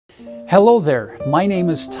Hello there, my name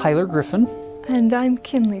is Tyler Griffin. And I'm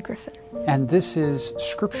Kinley Griffin. And this is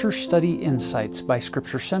Scripture Study Insights by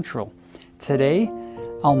Scripture Central. Today,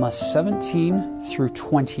 Alma 17 through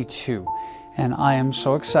 22. And I am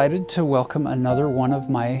so excited to welcome another one of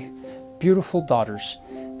my beautiful daughters,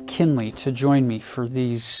 Kinley, to join me for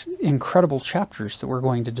these incredible chapters that we're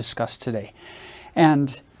going to discuss today.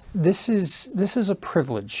 And this is a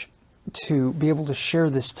privilege to be able to share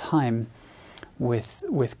this time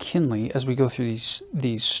with Kinley as we go through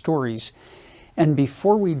these stories. And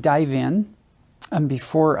before we dive in, and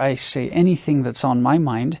before I say anything that's on my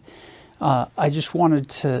mind, I just wanted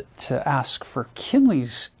to ask for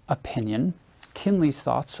Kinley's opinion, Kinley's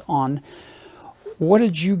thoughts on what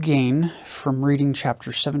did you gain from reading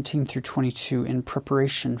chapters 17 through 22 in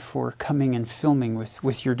preparation for coming and filming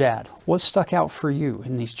with your dad? What stuck out for you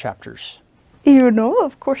in these chapters? You know,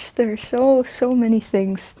 of course, there are so many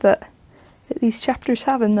things that these chapters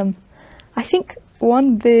have in them. I think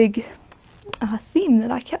one big theme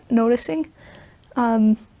that I kept noticing,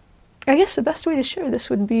 I guess the best way to share this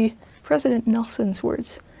would be President Nelson's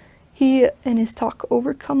words. He, in his talk,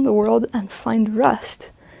 Overcome the World and Find Rest,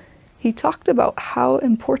 he talked about how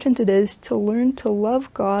important it is to learn to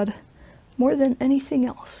love God more than anything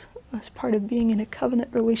else as part of being in a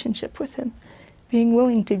covenant relationship with Him, being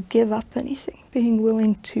willing to give up anything, being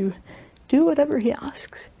willing to do whatever He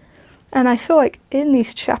asks. And I feel like in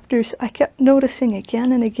these chapters, I kept noticing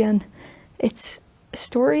again and again, it's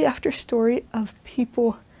story after story of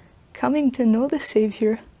people coming to know the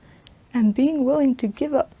Savior and being willing to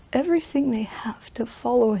give up everything they have to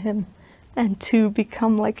follow Him and to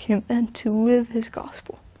become like Him and to live His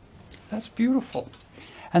gospel. That's beautiful.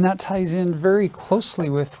 And that ties in very closely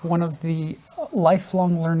with one of the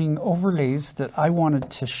lifelong learning overlays that I wanted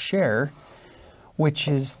to share, which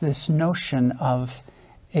is this notion of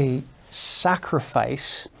a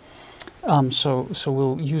sacrifice. So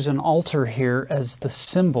we'll use an altar here as the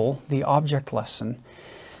symbol, the object lesson.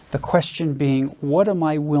 The question being, what am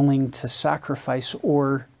I willing to sacrifice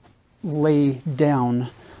or lay down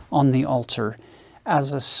on the altar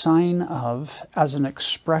as a sign of, as an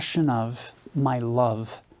expression of my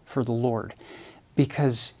love for the Lord?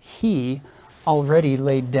 Because He already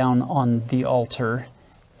laid down on the altar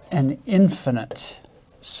an infinite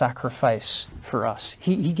sacrifice for us.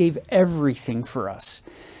 He gave everything for us.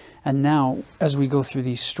 And now, as we go through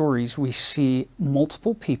these stories, we see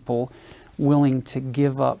multiple people willing to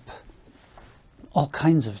give up all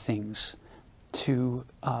kinds of things to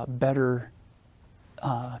better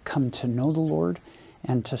come to know the Lord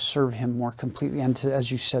and to serve Him more completely and to,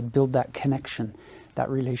 as you said, build that connection, that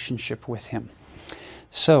relationship with Him.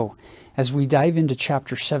 So, as we dive into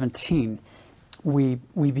chapter 17, we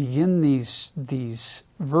begin these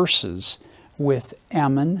verses with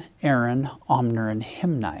Ammon, Aaron, Omner, and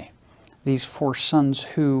Himni. These four sons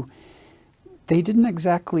who, they didn't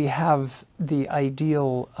exactly have the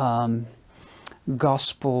ideal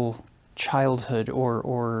gospel childhood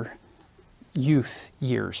or youth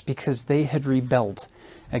years, because they had rebelled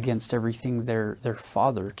against everything their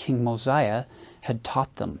father, King Mosiah, had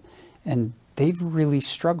taught them. And they've really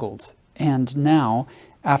struggled. And now,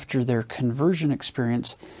 after their conversion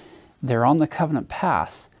experience, they're on the covenant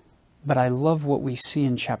path. But I love what we see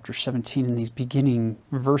in chapter 17 in these beginning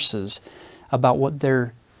verses about what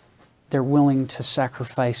they're willing to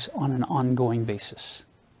sacrifice on an ongoing basis.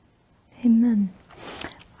 Amen.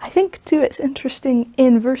 I think, too, it's interesting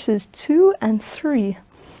in verses 2 and 3,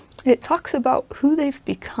 it talks about who they've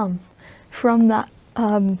become from that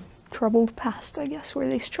troubled past, I guess, where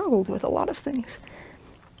they struggled with a lot of things.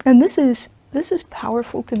 And this is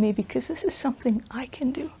powerful to me because this is something I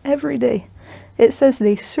can do every day. It says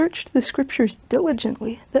they searched the Scriptures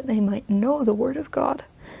diligently that they might know the Word of God,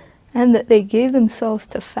 and that they gave themselves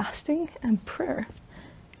to fasting and prayer.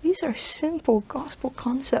 These are simple gospel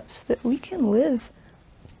concepts that we can live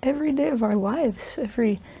every day of our lives,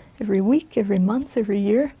 every week, every month, every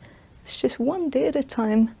year. It's just one day at a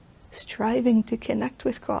time, striving to connect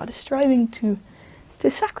with God, striving to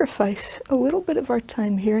sacrifice a little bit of our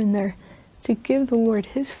time here and there to give the Lord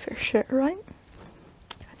His fair share, right?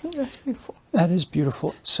 I think that's beautiful. That is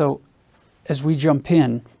beautiful. So, as we jump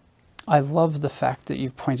in, I love the fact that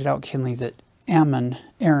you've pointed out, Kinley, that Ammon,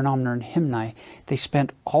 Aaron, Omner, and Himni, they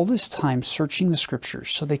spent all this time searching the Scriptures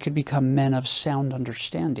so they could become men of sound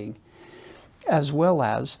understanding, as well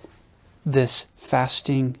as this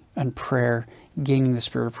fasting and prayer, gaining the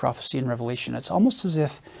spirit of prophecy and revelation. It's almost as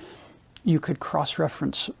if you could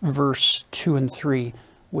cross-reference verse 2 and 3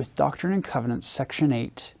 with Doctrine and Covenants, section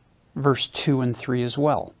 8, verse 2 and 3 as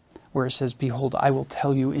well, where it says, "Behold, I will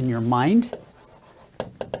tell you in your mind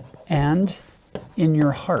and in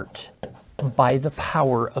your heart by the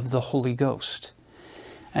power of the Holy Ghost.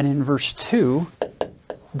 And in verse 2,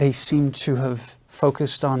 they seem to have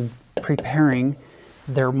focused on preparing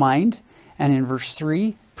their mind. And in verse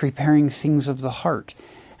 3, preparing things of the heart.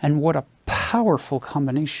 And what a powerful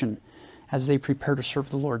combination as they prepare to serve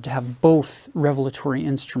the Lord, to have both revelatory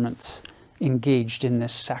instruments engaged in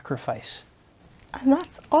this sacrifice. And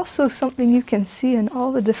that's also something you can see in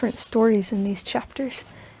all the different stories in these chapters,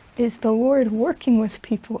 is the Lord working with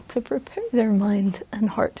people to prepare their mind and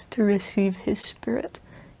heart to receive His Spirit,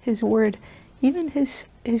 His Word, even His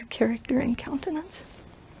character and countenance.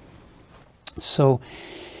 So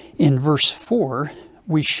in verse 4,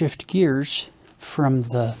 we shift gears from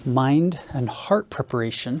the mind and heart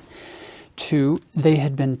preparation to they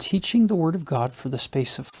had been teaching the Word of God for the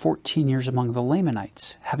space of 14 years among the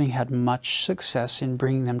Lamanites, having had much success in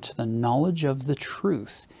bringing them to the knowledge of the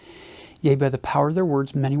truth. Yea, by the power of their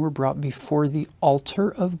words, many were brought before the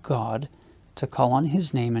altar of God to call on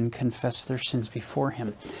His name and confess their sins before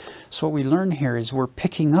Him. So what we learn here is we're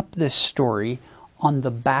picking up this story on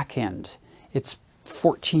the back end. Its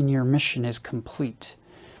 14-year mission is complete.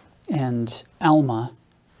 And Alma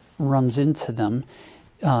runs into them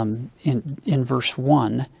in verse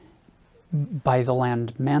 1 by the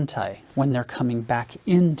land Manti, when they're coming back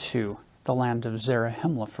into the land of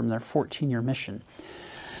Zarahemla from their 14-year mission.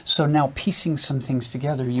 So now piecing some things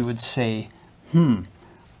together, you would say,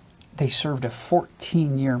 they served a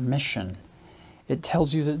 14-year mission. It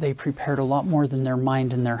tells you that they prepared a lot more than their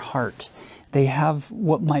mind and their heart. They have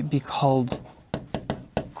what might be called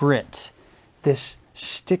grit, this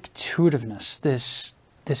stick-to-itiveness, this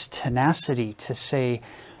tenacity to say,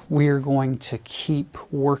 we're going to keep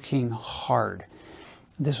working hard.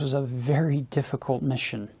 This was a very difficult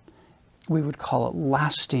mission. We would call it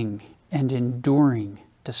lasting and enduring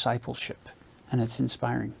discipleship, and it's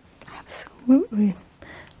inspiring. Absolutely.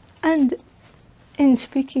 And in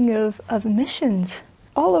speaking of missions,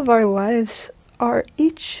 all of our lives are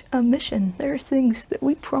each a mission. There are things that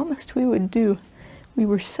we promised we would do. We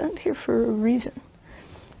were sent here for a reason.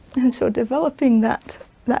 And so developing that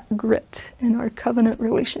grit in our covenant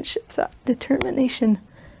relationship, that determination,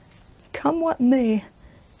 come what may,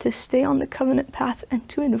 to stay on the covenant path and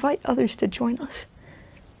to invite others to join us,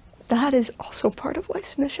 that is also part of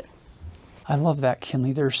life's mission. I love that,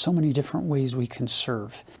 Kinley. There are so many different ways we can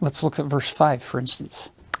serve. Let's look at verse 5, for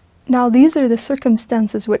instance. Now these are the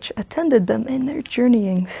circumstances which attended them in their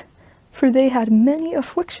journeyings, for they had many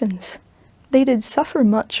afflictions. They did suffer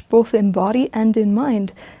much, both in body and in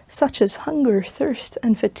mind, such as hunger, thirst,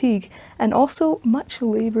 and fatigue, and also much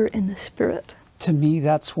labor in the spirit. To me,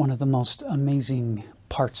 that's one of the most amazing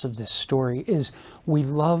parts of this story, is we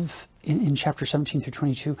love, in chapter 17 through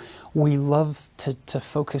 22, we love to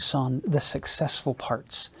focus on the successful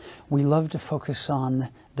parts. We love to focus on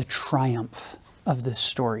the triumph of this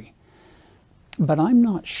story. But I'm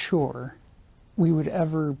not sure we would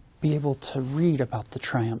ever be able to read about the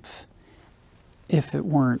triumph if it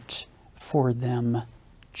weren't for them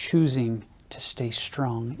choosing to stay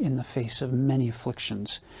strong in the face of many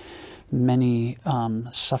afflictions, many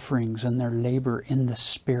sufferings, and their labor in the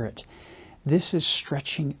spirit. This is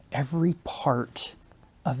stretching every part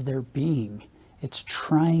of their being. It's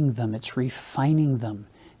trying them, it's refining them.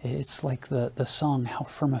 It's like the song, How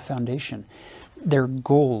Firm a Foundation. Their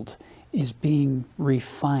gold is being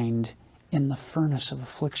refined in the furnace of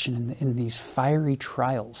affliction, in these fiery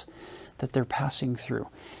trials that they're passing through.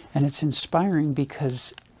 And it's inspiring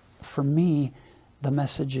because, for me, the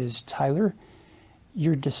message is, Tyler,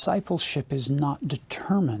 your discipleship is not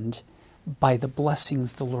determined by the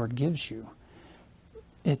blessings the Lord gives you.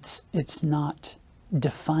 It's not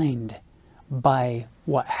defined by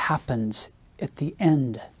what happens at the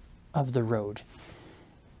end of the road.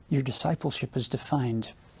 Your discipleship is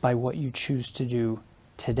defined by what you choose to do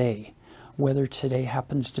today. Whether today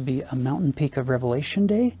happens to be a mountain peak of Revelation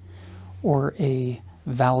Day or a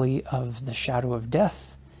valley of the shadow of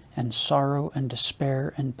death and sorrow and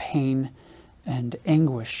despair and pain and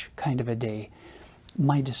anguish kind of a day.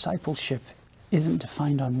 My discipleship isn't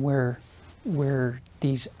defined on where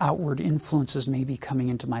these outward influences may be coming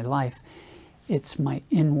into my life. It's my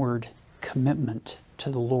inward commitment to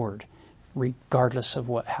the Lord, regardless of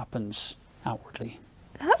what happens outwardly.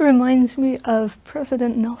 That reminds me of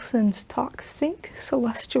President Nelson's talk, Think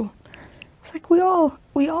Celestial. It's like we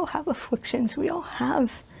all have afflictions. We all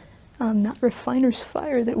have that refiner's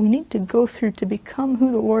fire that we need to go through to become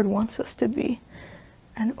who the Lord wants us to be.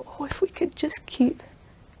 And if we could just keep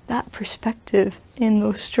that perspective in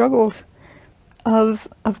those struggles of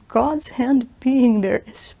God's hand being there,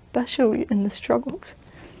 especially in the struggles,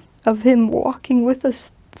 of Him walking with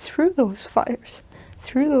us through those fires,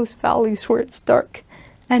 through those valleys where it's dark,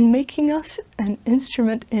 and making us an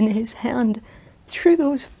instrument in his hand through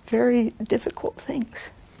those very difficult things.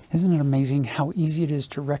 Isn't it amazing how easy it is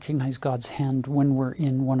to recognize God's hand when we're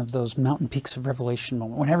in one of those mountain peaks of revelation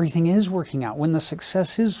moments, when everything is working out, when the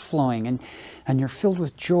success is flowing and you're filled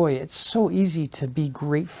with joy? It's so easy to be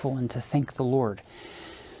grateful and to thank the Lord.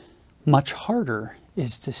 Much harder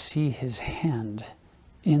is to see his hand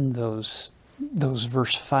in those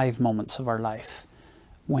verse 5 moments of our life,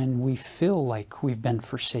 when we feel like we've been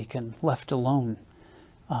forsaken, left alone,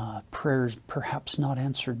 prayers perhaps not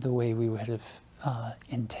answered the way we would have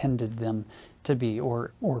intended them to be,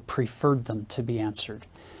 or preferred them to be answered.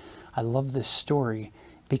 I love this story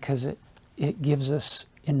because it gives us,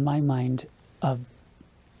 in my mind, a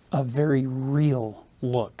very real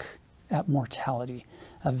look at mortality,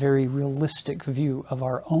 a very realistic view of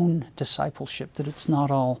our own discipleship, that it's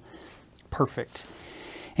not all perfect.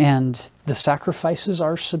 And the sacrifices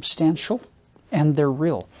are substantial and they're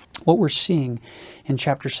real. What we're seeing in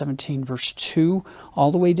chapter 17, verse 2,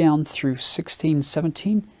 all the way down through 16,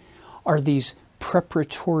 17, are these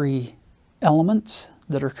preparatory elements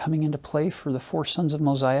that are coming into play for the 4 sons of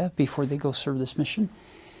Mosiah before they go serve this mission.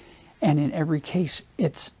 And in every case,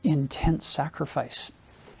 it's intense sacrifice.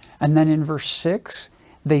 And then in verse 6,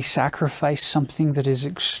 they sacrifice something that is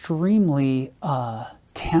extremely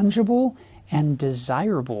tangible and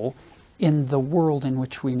desirable in the world in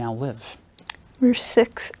which we now live. Verse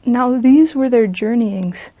 6, now these were their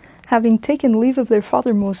journeyings, having taken leave of their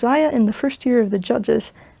father Mosiah in the 1st year of the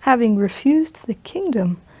judges, having refused the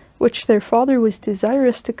kingdom which their father was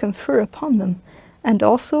desirous to confer upon them, and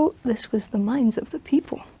also this was the minds of the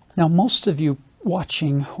people. Now most of you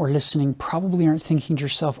watching or listening probably aren't thinking to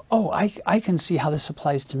yourself, oh, I can see how this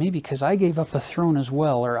applies to me because I gave up a throne as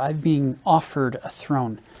well, or I'm being offered a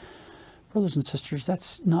throne. Brothers and sisters,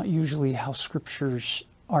 that's not usually how scriptures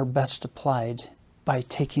are best applied, by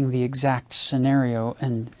taking the exact scenario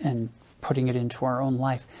and putting it into our own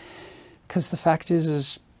life. Because the fact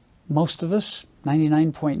is most of us,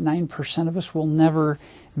 99.9% of us, will never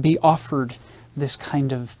be offered this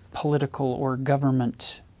kind of political or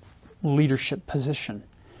government leadership position.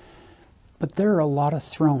 But there are a lot of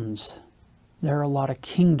thrones. There are a lot of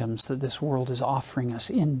kingdoms that this world is offering us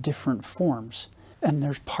in different forms. And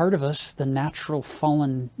there's part of us, the natural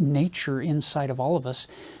fallen nature inside of all of us,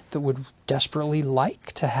 that would desperately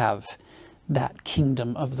like to have that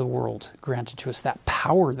kingdom of the world granted to us, that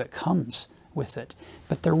power that comes with it.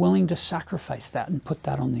 But they're willing to sacrifice that and put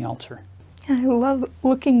that on the altar. I love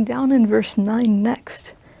looking down in verse 9 next.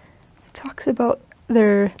 It talks about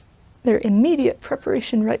their immediate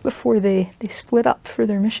preparation right before they split up for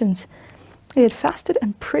their missions. They had fasted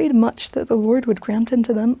and prayed much that the Lord would grant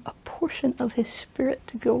unto them a portion of his Spirit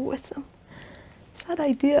to go with them. It's that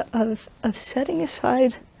idea of setting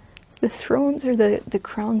aside the thrones or the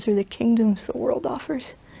crowns or the kingdoms the world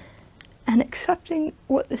offers and accepting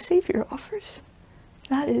what the Savior offers.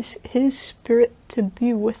 That is his Spirit to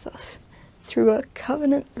be with us through a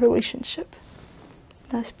covenant relationship.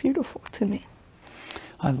 That's beautiful to me.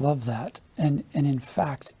 I love that. And in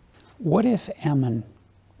fact, what if Ammon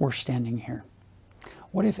were standing here?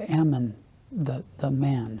 What if Ammon, the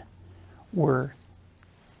man, were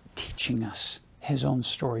teaching us his own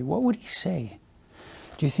story? What would he say?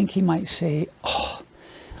 Do you think he might say, oh,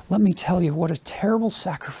 let me tell you what a terrible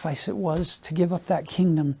sacrifice it was to give up that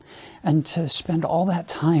kingdom and to spend all that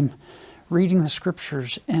time reading the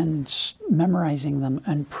scriptures and memorizing them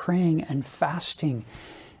and praying and fasting?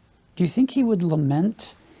 Do you think he would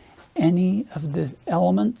lament any of the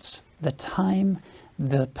elements, the time,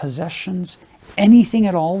 the possessions, anything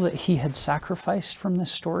at all that he had sacrificed from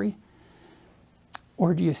this story?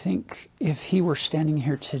 Or do you think if he were standing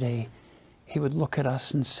here today, he would look at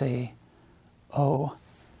us and say, oh,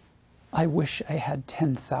 I wish I had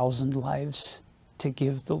 10,000 lives to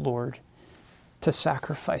give the Lord, to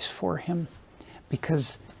sacrifice for him,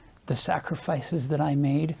 because the sacrifices that I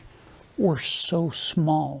made were so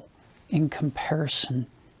small in comparison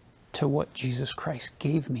to what Jesus Christ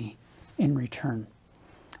gave me in return.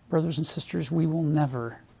 Brothers and sisters, we will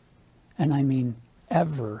never, and I mean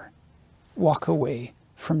ever, walk away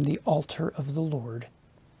from the altar of the Lord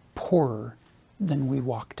poorer than we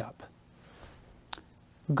walked up.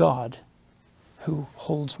 God, who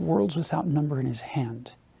holds worlds without number in his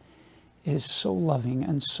hand, is so loving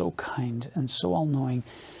and so kind and so all-knowing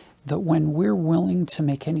that when we're willing to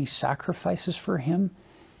make any sacrifices for him,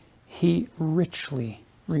 he richly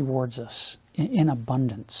rewards us in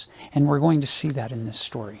abundance. And we're going to see that in this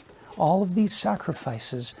story. All of these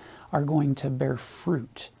sacrifices are going to bear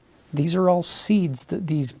fruit. These are all seeds that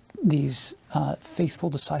these these faithful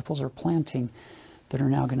disciples are planting that are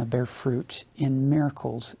now going to bear fruit in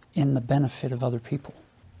miracles, in the benefit of other people.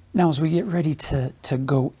 Now, as we get ready to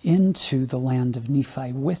go into the land of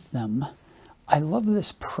Nephi with them, I love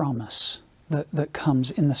this promise that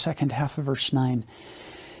comes in the second half of verse 9,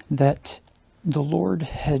 that the Lord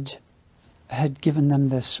had given them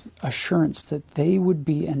this assurance that they would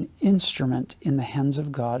be an instrument in the hands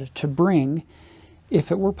of God to bring,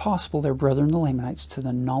 if it were possible, their brethren the Lamanites to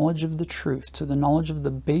the knowledge of the truth, to the knowledge of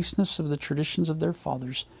the baseness of the traditions of their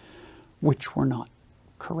fathers, which were not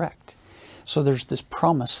correct. So there's this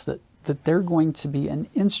promise that they're going to be an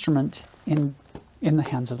instrument in the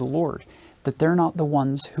hands of the Lord, that they're not the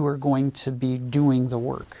ones who are going to be doing the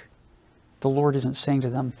work. The Lord isn't saying to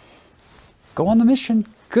them, go on the mission,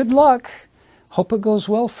 good luck, hope it goes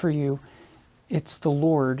well for you. It's the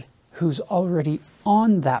Lord who's already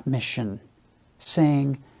on that mission,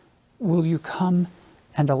 saying, will you come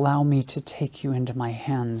and allow me to take you into my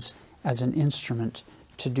hands as an instrument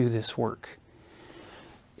to do this work?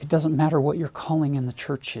 It doesn't matter what your calling in the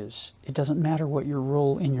church is. It doesn't matter what your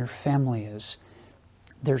role in your family is.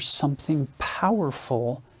 There's something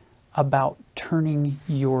powerful about turning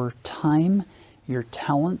your time, your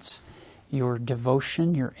talents, your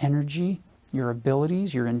devotion, your energy, your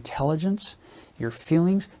abilities, your intelligence, your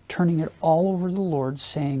feelings, turning it all over the Lord,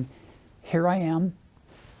 saying, here I am,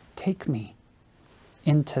 take me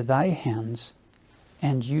into thy hands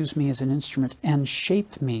and use me as an instrument and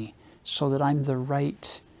shape me so that I'm the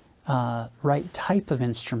right type of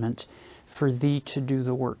instrument for thee to do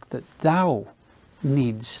the work that thou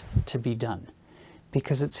needs to be done,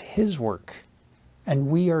 because it's his work and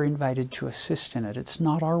we are invited to assist in it. It's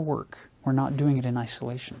not our work. We're not doing it in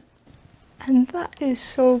isolation. And that is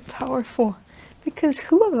so powerful, because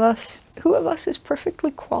who of us is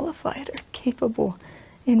perfectly qualified or capable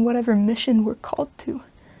in whatever mission we're called to?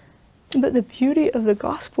 But the beauty of the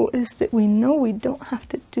gospel is that we know we don't have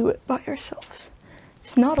to do it by ourselves.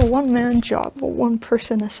 It's not a one-man job, a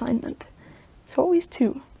one-person assignment. It's always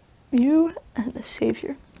two, you and the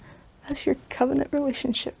Savior. That's your covenant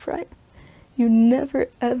relationship, right? You never,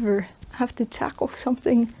 ever have to tackle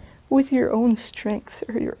something with your own strength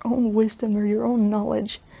or your own wisdom or your own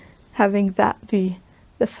knowledge, having that be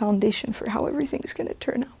the foundation for how everything's going to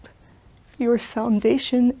turn out. Your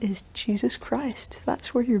foundation is Jesus Christ.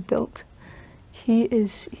 That's where you're built. He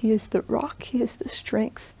is the rock. He is the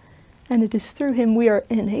strength. And it is through him we are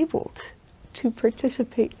enabled to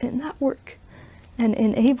participate in that work and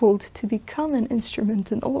enabled to become an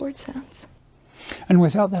instrument in the Lord's hands. And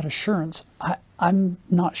without that assurance, I'm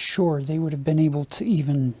not sure they would have been able to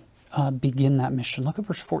even begin that mission. Look at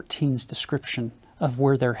verse 14's description of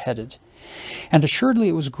where they're headed. And assuredly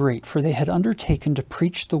it was great, for they had undertaken to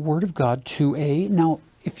preach the word of God to a... Now,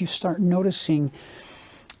 if you start noticing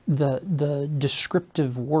the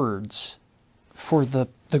descriptive words for the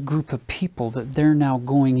group of people that they're now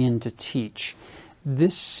going in to teach,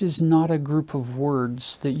 this is not a group of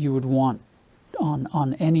words that you would want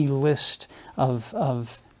on any list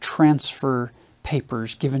of transfer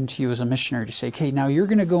papers given to you as a missionary to say, okay, now you're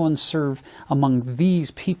going to go and serve among these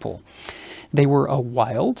people. They were a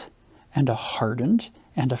wild and a hardened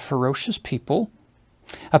and a ferocious people,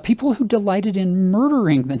 a people who delighted in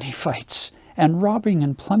murdering the Nephites and robbing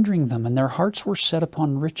and plundering them, and their hearts were set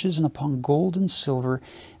upon riches and upon gold and silver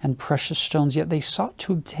and precious stones. Yet they sought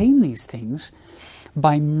to obtain these things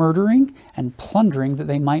by murdering and plundering, that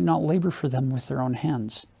they might not labor for them with their own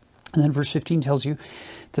hands. And then verse 15 tells you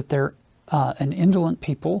that they're an indolent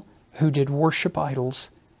people who did worship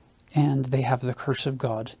idols, and they have the curse of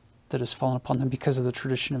God that has fallen upon them because of the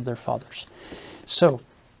tradition of their fathers. So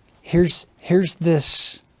here's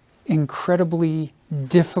this incredibly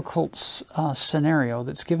difficult scenario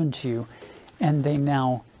that's given to you, and they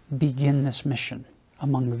now begin this mission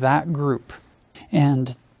among that group.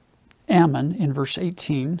 And Ammon, in verse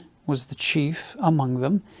 18, was the chief among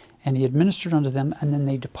them, and he administered unto them, and then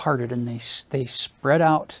they departed, and they spread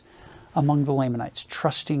out among the Lamanites,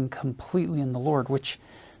 trusting completely in the Lord, which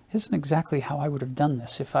isn't exactly how I would have done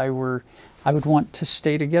this. If I would want to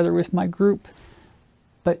stay together with my group,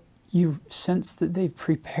 but you sense that they've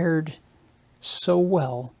prepared so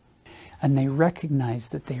well, and they recognize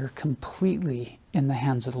that they are completely in the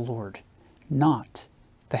hands of the Lord, not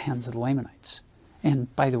the hands of the Lamanites.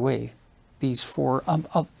 And by the way, these four,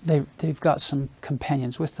 they've got some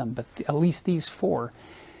companions with them, but at least these four,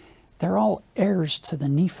 they're all heirs to the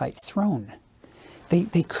Nephite throne. They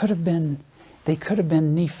could have been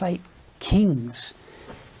Nephite kings.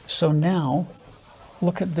 So now,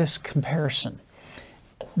 look at this comparison.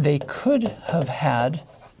 They could have had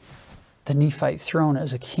the Nephite throne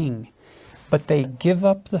as a king, but they give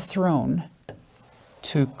up the throne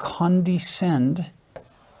to condescend,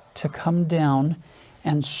 to come down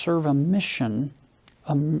and serve a mission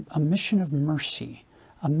of mercy,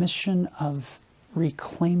 a mission of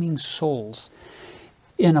reclaiming souls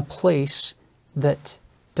in a place that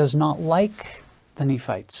does not like the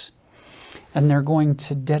Nephites. And they're going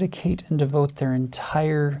to dedicate and devote their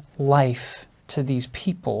entire life to these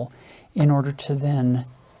people in order to then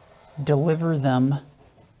deliver them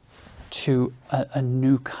to a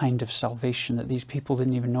new kind of salvation that these people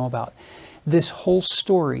didn't even know about. This whole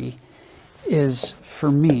story is,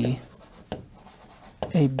 for me,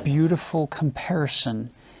 a beautiful comparison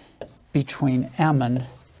between Ammon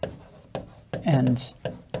and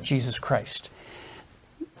Jesus Christ.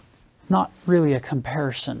 Not really a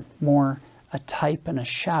comparison, more a type and a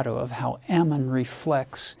shadow of how Ammon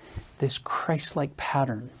reflects this Christ-like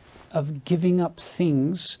pattern of giving up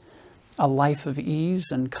things, a life of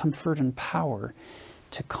ease and comfort and power,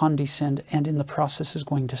 to condescend, and in the process is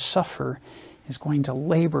going to suffer, is going to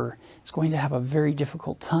labor, is going to have a very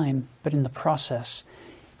difficult time, but in the process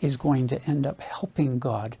is going to end up helping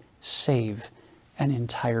God save an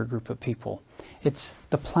entire group of people. It's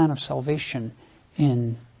the plan of salvation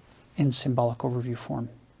in symbolic overview form.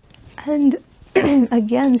 And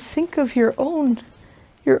again, think of your own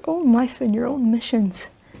life and your own missions.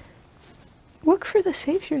 Look for the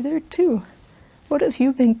Savior there too. What have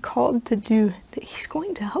you been called to do that He's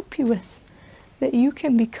going to help you with? That you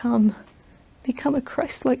can become a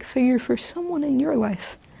Christ-like figure for someone in your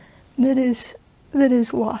life that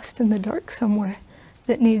is lost in the dark somewhere,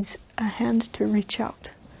 that needs a hand to reach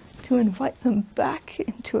out, to invite them back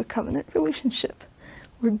into a covenant relationship.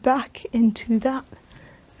 We're back into that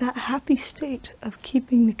happy state of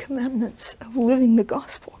keeping the commandments, of living the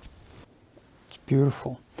gospel. It's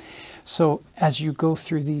beautiful. So as you go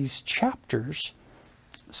through these chapters,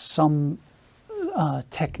 some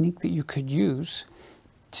technique that you could use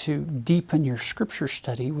to deepen your scripture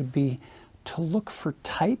study would be to look for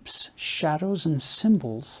types, shadows, and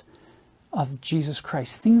symbols of Jesus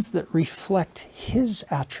Christ, things that reflect His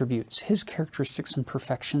attributes, His characteristics and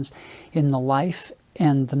perfections in the life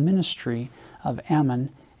and the ministry of Ammon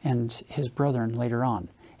and his brethren later on.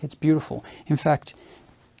 It's beautiful. In fact,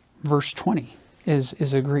 verse 20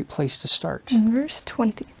 is a great place to start. In verse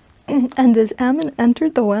 20, and as Ammon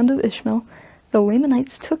entered the land of Ishmael, the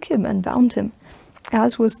Lamanites took him and bound him,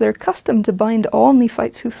 as was their custom to bind all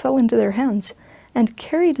Nephites who fell into their hands, and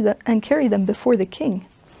carry them before the king.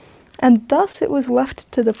 And thus it was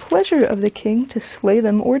left to the pleasure of the king to slay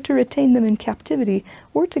them, or to retain them in captivity,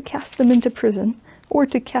 or to cast them into prison, or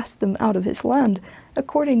to cast them out of his land,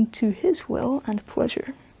 according to his will and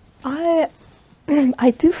pleasure. I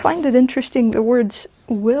do find it interesting, the words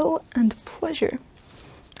will and pleasure.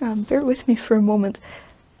 Bear with me for a moment.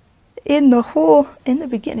 In the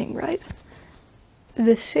beginning, right?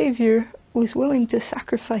 The Savior was willing to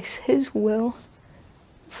sacrifice his will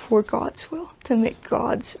for God's will, to make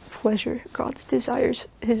God's pleasure, God's desires,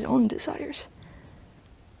 his own desires.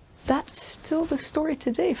 That's still the story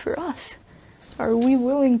today for us. Are we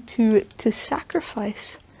willing to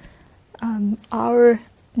sacrifice our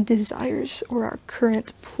desires or our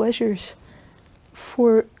current pleasures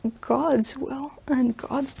for God's will and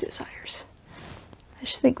God's desires? I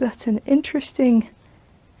just think that's an interesting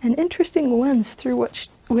lens through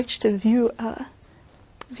which to view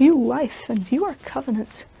life and view our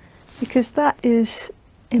covenants, because that is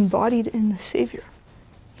embodied in the Savior.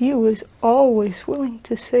 He was always willing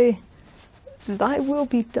to say, "Thy will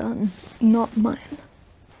be done, not mine."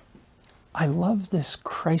 I love this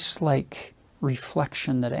Christ-like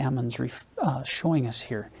reflection that Ammon's showing us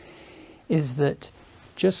here, is that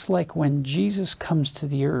just like when Jesus comes to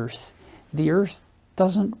the earth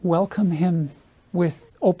doesn't welcome him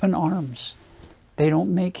with open arms. They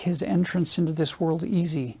don't make his entrance into this world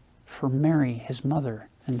easy for Mary, his mother,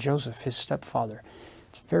 and Joseph, his stepfather.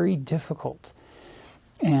 It's very difficult.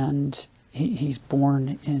 And he's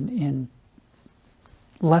born in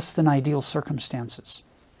less than ideal circumstances.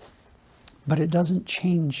 But it doesn't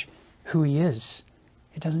change who he is.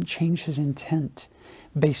 It doesn't change his intent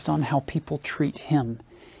based on how people treat him.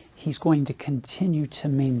 He's going to continue to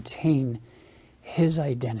maintain his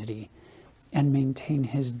identity and maintain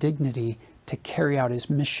his dignity to carry out his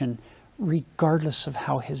mission, regardless of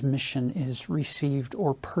how his mission is received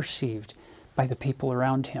or perceived by the people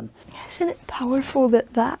around him. Isn't it powerful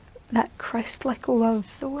that Christ-like love,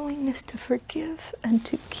 the willingness to forgive and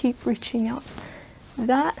to keep reaching out,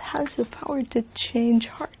 that has the power to change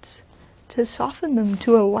hearts, to soften them,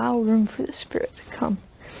 to allow room for the Spirit to come.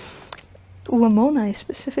 Lamoni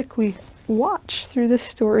specifically watch through this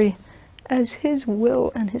story as his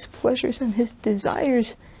will and his pleasures and his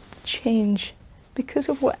desires change because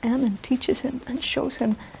of what Ammon teaches him and shows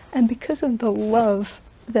him, and because of the love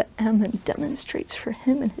that Ammon demonstrates for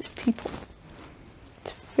him and his people.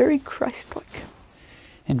 It's very Christ-like.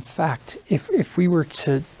 In fact, if we were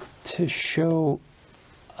to show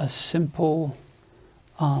a simple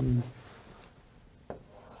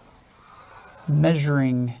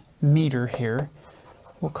measuring meter here,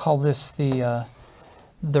 we'll call this the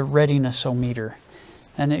readiness-o-meter,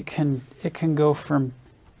 and it can go from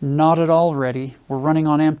not at all ready, we're running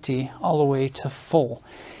on empty, all the way to full.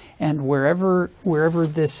 And wherever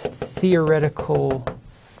this theoretical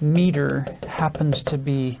meter happens to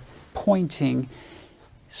be pointing,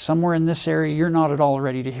 somewhere in this area, you're not at all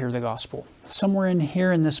ready to hear the gospel. Somewhere in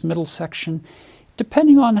here in this middle section,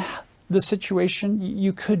 depending on the situation,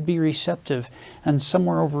 you could be receptive. And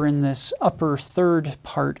somewhere over in this upper third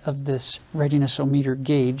part of this readiness-o-meter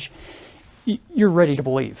gauge, you're ready to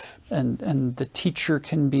believe. And the teacher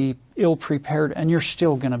can be ill-prepared, and you're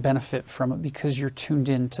still going to benefit from it because you're tuned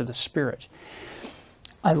into the Spirit.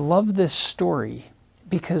 I love this story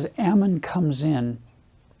because Ammon comes in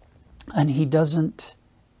and he doesn't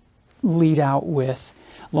lead out with,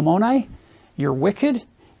 Lamoni, you're wicked,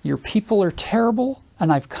 your people are terrible,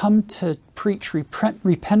 and I've come to preach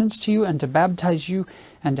repentance to you and to baptize you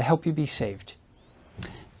and to help you be saved.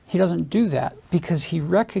 He doesn't do that because he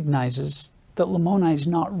recognizes that Lamoni is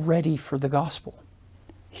not ready for the gospel.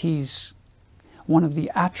 He's one of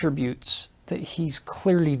the attributes that he's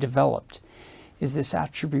clearly developed is this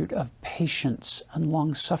attribute of patience and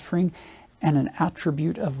long-suffering, and an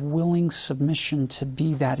attribute of willing submission to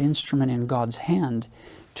be that instrument in God's hand,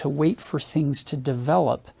 to wait for things to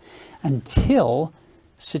develop until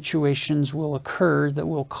situations will occur that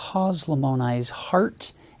will cause Lamoni's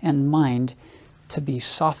heart and mind to be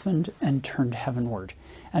softened and turned heavenward.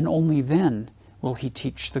 And only then will he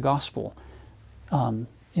teach the gospel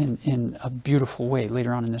in a beautiful way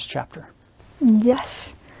later on in this chapter.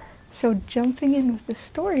 Yes. So jumping in with the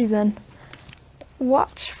story then,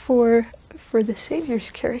 watch for the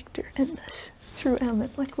Savior's character in this through Ammon,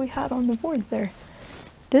 like we had on the board there.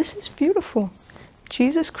 This is beautiful.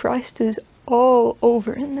 Jesus Christ is all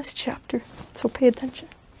over in this chapter, so pay attention.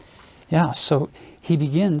 Yeah, so he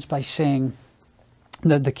begins by saying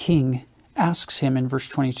that the king asks him in verse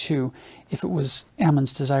 22 if it was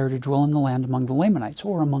Ammon's desire to dwell in the land among the Lamanites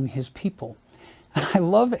or among his people. And I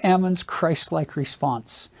love Ammon's Christ-like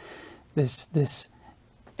response, this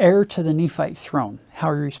heir to the Nephite throne,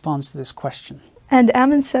 how he responds to this question. And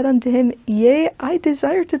Ammon said unto him, Yea, I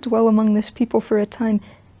desire to dwell among this people for a time,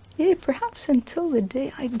 yea, perhaps until the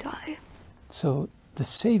day I die. So the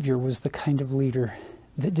Savior was the kind of leader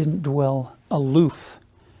that didn't dwell aloof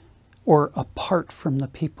or apart from the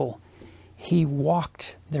people. He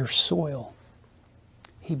walked their soil.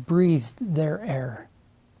 He breathed their air.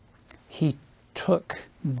 He took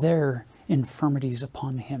their infirmities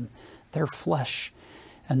upon him, their flesh,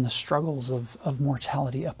 and the struggles of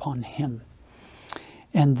mortality upon him.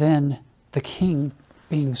 And then the king,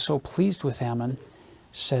 being so pleased with Ammon,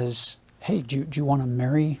 says, hey, do you want to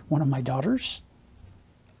marry one of my daughters?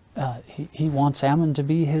 He wants Ammon to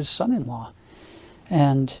be his son-in-law.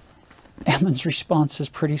 And Ammon's response is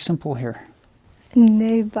pretty simple here.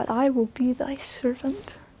 Nay, but I will be thy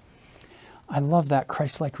servant. I love that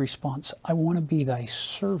Christ-like response. I want to be thy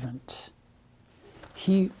servant.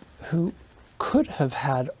 He who could have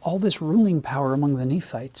had all this ruling power among the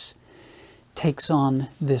Nephites takes on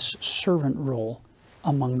this servant role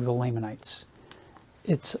among the Lamanites.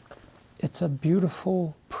 It's a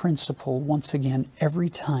beautiful principle, once again, every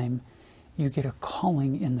time you get a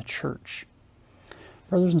calling in the church.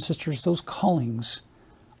 Brothers and sisters, those callings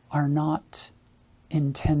are not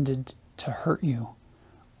intended to hurt you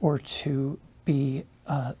or to be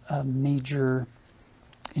a major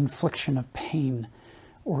infliction of pain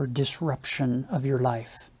or disruption of your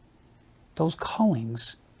life. Those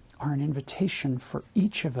callings are an invitation for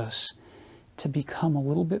each of us to become a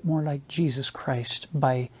little bit more like Jesus Christ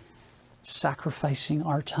by sacrificing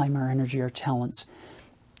our time, our energy, our talents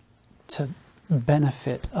to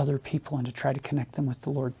benefit other people and to try to connect them with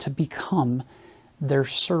the Lord, to become their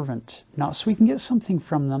servant, not so we can get something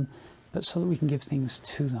from them, but so that we can give things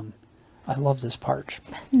to them. I love this part.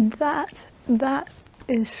 That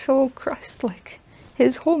is so Christ-like.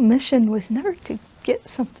 His whole mission was never to get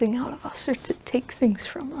something out of us or to take things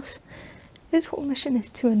from us. His whole mission is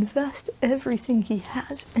to invest everything he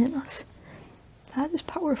has in us. That is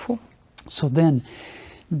powerful. So then,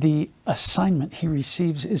 the assignment he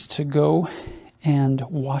receives is to go and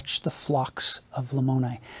watch the flocks of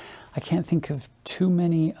Lamoni. I can't think of too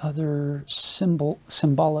many other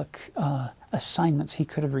symbolic assignments he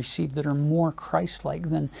could have received that are more Christ-like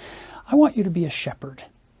than, I want you to be a shepherd.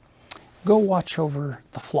 Go watch over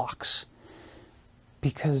the flocks.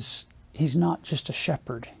 Because he's not just a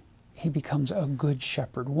shepherd. He becomes a good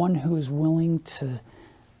shepherd, one who is willing to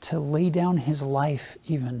lay down his life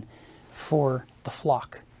even for the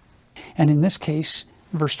flock. And in this case,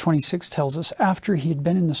 verse 26 tells us, after he had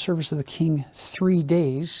been in the service of the king 3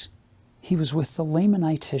 days, he was with the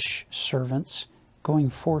Lamanitish servants going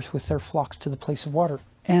forth with their flocks to the place of water.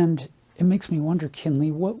 And it makes me wonder,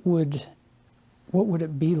 Kinley, what would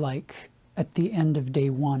it be like at the end of day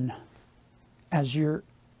 1 as you're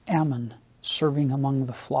Ammon serving among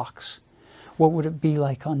the flocks? What would it be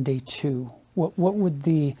like on day 2? What would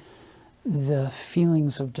the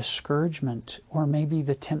feelings of discouragement or maybe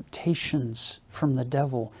the temptations from the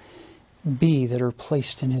devil be that are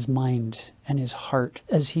placed in his mind and his heart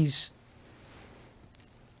as he's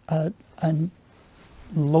a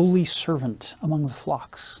lowly servant among the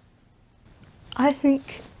flocks? I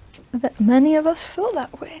think that many of us feel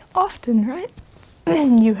that way often, right?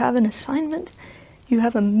 You have an assignment, you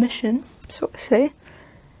have a mission, so to say,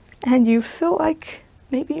 and you feel like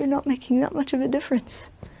maybe you're not making that much of a difference.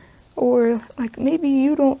 Or like maybe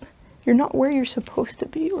you're not where you're supposed to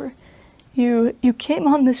be, or you came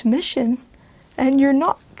on this mission and you're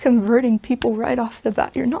not converting people right off the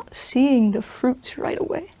bat. You're not seeing the fruits right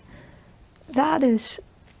away. That is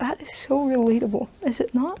so relatable, is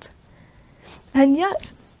it not? And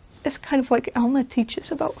yet, it's kind of like Alma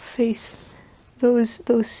teaches about faith. Those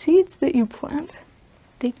seeds that you plant,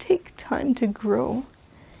 they take time to grow.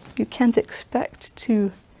 You can't expect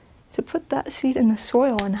to put that seed in the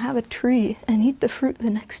soil and have a tree and eat the fruit the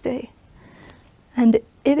next day. And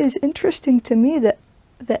it is interesting to me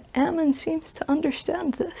that Ammon seems to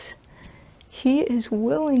understand this. He is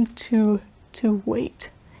willing to wait.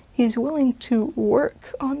 He's willing to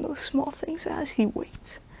work on those small things as he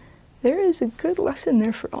waits. There is a good lesson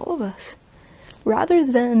there for all of us. Rather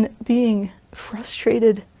than being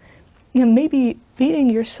frustrated, maybe beating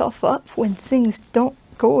yourself up when things don't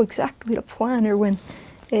go exactly to plan, or when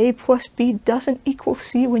A plus B doesn't equal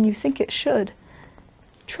C when you think it should.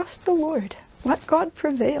 Trust the Lord. Let God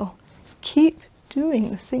prevail. Keep doing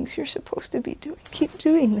the things you're supposed to be doing. Keep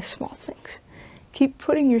doing the small things. Keep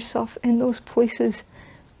putting yourself in those places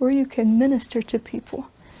where you can minister to people,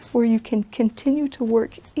 where you can continue to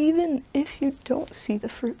work even if you don't see the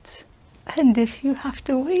fruits. And if you have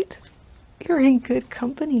to wait, you're in good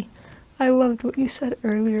company. I loved what you said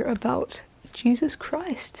earlier about Jesus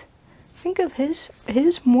Christ. Think of his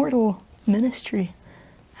mortal ministry.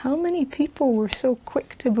 How many people were so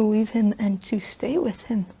quick to believe him and to stay with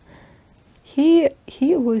him? He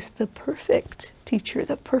was the perfect teacher,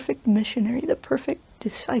 the perfect missionary, the perfect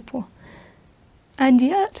disciple. And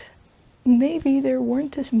yet, maybe there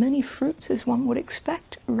weren't as many fruits as one would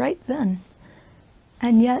expect right then.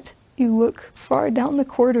 And yet, you look far down the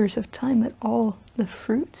corridors of time at all the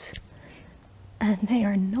fruits, and they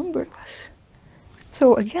are numberless.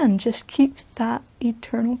 So again, just keep that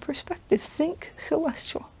eternal perspective. Think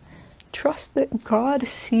celestial. Trust that God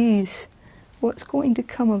sees what's going to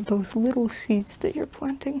come of those little seeds that you're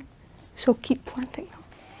planting. So keep planting them.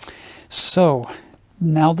 So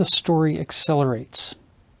now the story accelerates.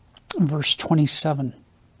 Verse 27.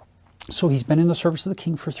 So he's been in the service of the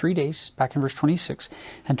king for 3 days, back in verse 26.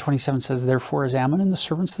 And 27 says, therefore, as Ammon and the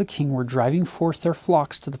servants of the king were driving forth their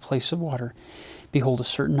flocks to the place of water, behold, a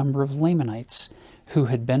certain number of Lamanites, who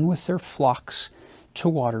had been with their flocks to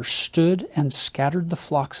water, stood and scattered the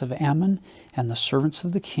flocks of Ammon and the servants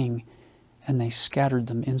of the king, and they scattered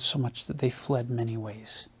them insomuch that they fled many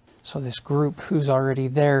ways. So this group who's already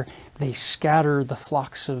there, they scatter the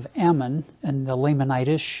flocks of Ammon and the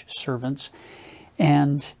Lamanitish servants,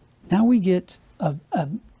 and now we get a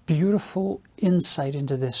beautiful insight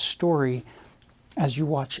into this story as you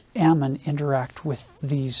watch Ammon interact with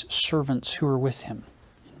these servants who are with him.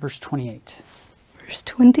 In verse 28. Verse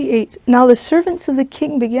 28, now the servants of the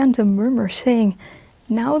king began to murmur, saying,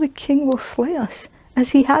 now the king will slay us,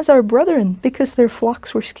 as he has our brethren, because their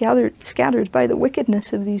flocks were scattered by the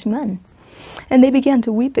wickedness of these men. And they began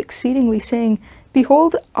to weep exceedingly, saying,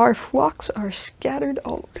 behold, our flocks are scattered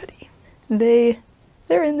already.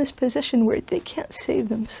 They're in this position where they can't save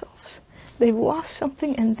themselves. They've lost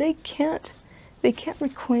something and they can't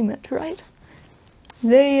reclaim it, right?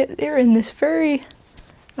 They're in this very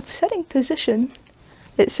upsetting position.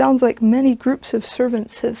 It sounds like many groups of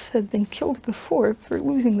servants have been killed before for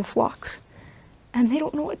losing the flocks. And they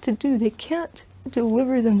don't know what to do. They can't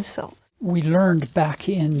deliver themselves. We learned back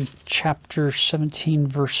in chapter 17,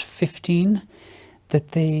 verse 15, that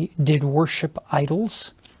they did worship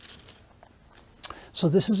idols. So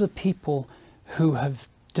this is a people who have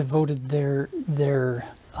devoted their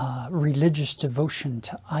religious devotion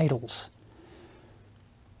to idols,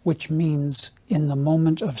 which means in the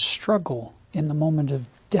moment of struggle, in the moment of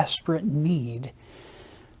desperate need,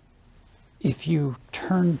 if you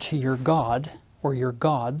turn to your God or your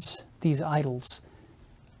gods, these idols,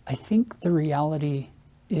 I think the reality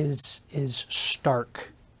is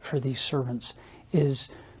stark for these servants, is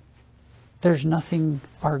there's nothing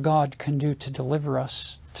our God can do to deliver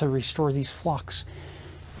us, to restore these flocks.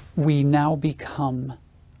 We now become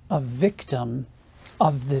a victim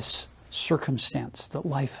of this circumstance that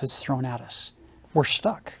life has thrown at us. We're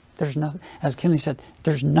stuck. There's nothing, as Kinley said,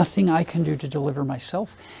 there's nothing I can do to deliver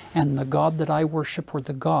myself, and the God that I worship, or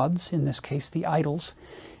the gods, in this case the idols,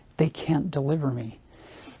 they can't deliver me.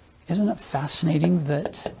 Isn't it fascinating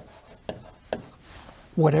that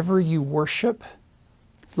whatever you worship,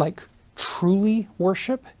 like truly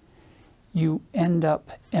worship, you end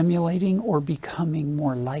up emulating or becoming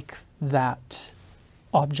more like that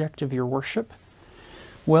object of your worship?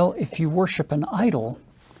 Well, if you worship an idol,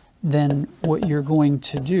 then what you're going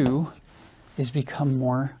to do is become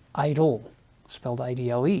more idle, spelled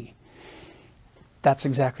I-D-L-E. That's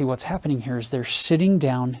exactly what's happening here, is they're sitting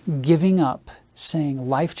down, giving up, saying,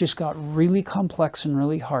 life just got really complex and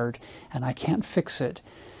really hard, and I can't fix it.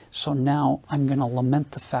 So now I'm going to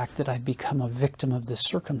lament the fact that I've become a victim of this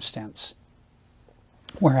circumstance.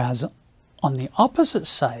 Whereas on the opposite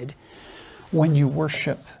side, when you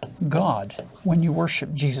worship God, when you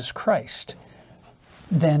worship Jesus Christ,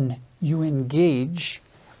 then you engage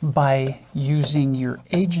by using your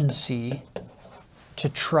agency to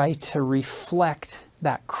try to reflect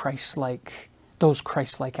that those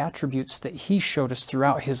Christ-like attributes that he showed us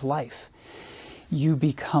throughout his life. You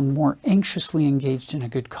become more anxiously engaged in a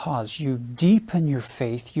good cause. You deepen your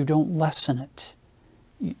faith. You don't lessen it.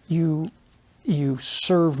 You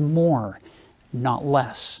serve more, not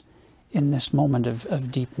less, in this moment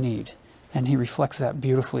of deep need. And he reflects that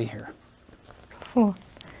beautifully here. Cool.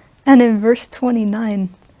 And in verse 29,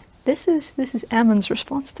 this is Ammon's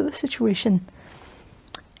response to the situation.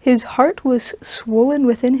 His heart was swollen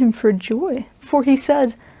within him for joy, for he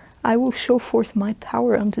said, I will show forth my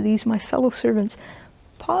power unto these my fellow servants.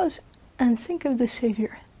 Pause and think of the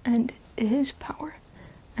Savior and his power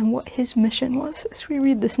and what his mission was as we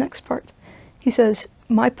read this next part. He says,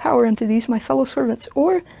 my power unto these my fellow servants,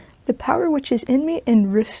 or the power which is in me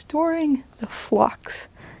in restoring the flocks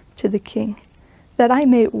to the king, that I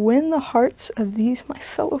may win the hearts of these my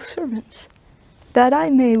fellow servants, that I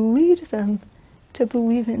may lead them to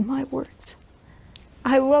believe in my words.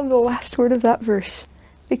 I love the last word of that verse,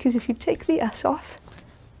 because if you take the S off,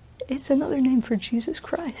 it's another name for Jesus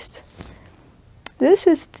Christ. This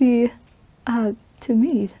is to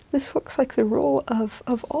me, this looks like the role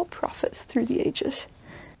of all prophets through the ages.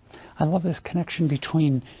 I love this connection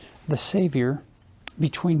between the Savior,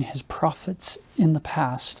 between his prophets in the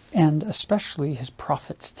past, and especially his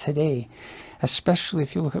prophets today. Especially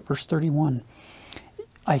if you look at verse 31.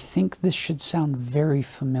 I think this should sound very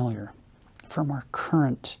familiar from our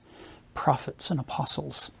current prophets and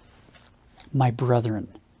apostles. My brethren,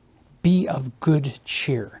 be of good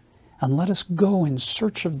cheer, and let us go in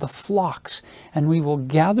search of the flocks, and we will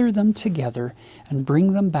gather them together and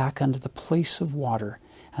bring them back unto the place of water,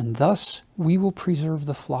 and thus we will preserve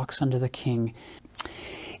the flocks unto the king.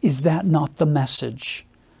 Is that not the message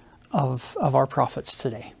of our prophets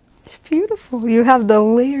today? It's beautiful. You have the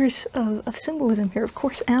layers of symbolism here. Of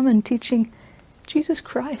course, Ammon teaching Jesus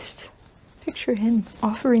Christ. Picture him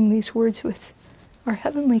offering these words with our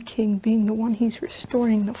heavenly King being the one he's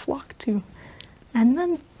restoring the flock to. And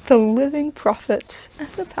then the living prophets and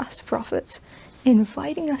the past prophets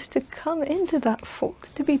inviting us to come into that fold,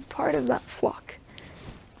 to be part of that flock.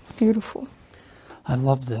 Beautiful. I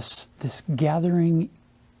love this gathering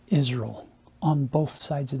Israel on both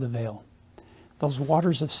sides of the veil. Those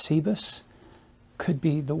waters of Sebus could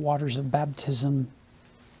be the waters of baptism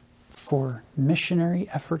for missionary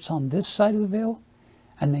efforts on this side of the veil,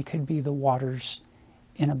 and they could be the waters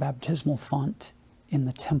in a baptismal font in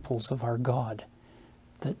the temples of our God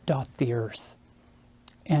that dot the earth.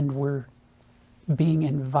 And we're being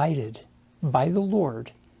invited by the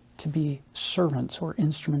Lord to be servants or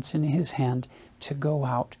instruments in his hand to go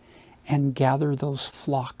out and gather those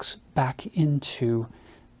flocks back into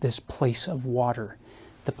this place of water,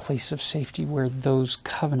 the place of safety where those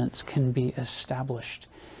covenants can be established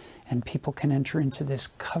and people can enter into this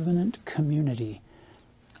covenant community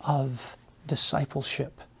of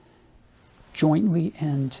discipleship jointly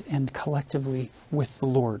and collectively with the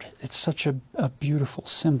Lord. It's such a beautiful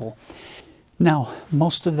symbol. Now,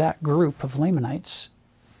 most of that group of Lamanites,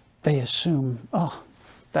 they assume,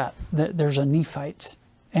 that there's a Nephite.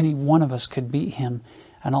 Any one of us could beat him.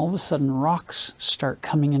 And all of a sudden, rocks start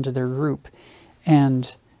coming into their group,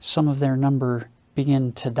 and some of their number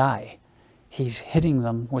begin to die. He's hitting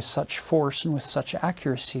them with such force and with such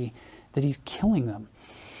accuracy that he's killing them.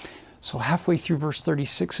 So halfway through verse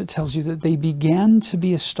 36, it tells you that they began to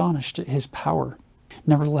be astonished at his power.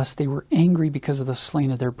 Nevertheless, they were angry because of the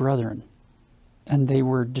slain of their brethren, and they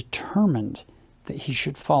were determined that he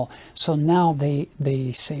should fall. So now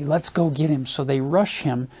they say, let's go get him. So they rush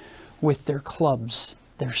him with their clubs,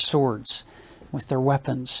 their swords, with their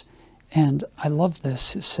weapons. And I love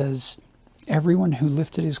this. It says, everyone who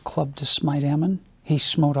lifted his club to smite Ammon, he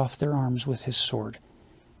smote off their arms with his sword.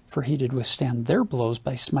 For he did withstand their blows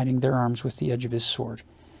by smiting their arms with the edge of his sword,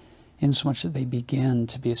 insomuch that they began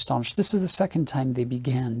to be astonished. This is the second time they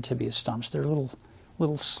began to be astonished. They're a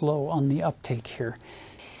little slow on the uptake here.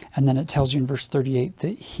 And then it tells you in verse 38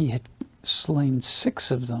 that he had slain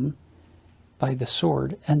 6 of them by the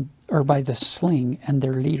sword, or by the sling, and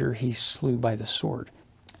their leader he slew by the sword.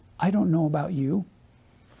 I don't know about you,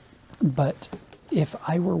 but if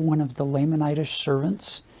I were one of the Lamanitish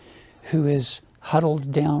servants who is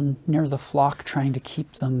huddled down near the flock trying to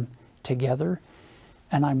keep them together,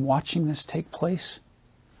 and I'm watching this take place,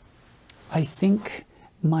 I think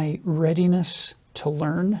my readiness to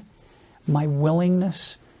learn, my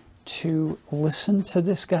willingness to listen to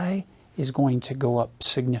this guy is going to go up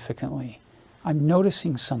significantly. I'm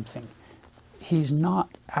noticing something. He's not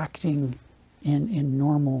acting in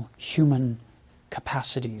normal human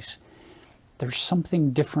capacities. There's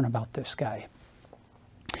something different about this guy.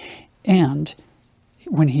 And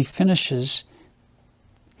when he finishes,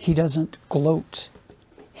 he doesn't gloat.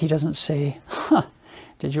 He doesn't say,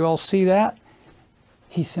 did you all see that?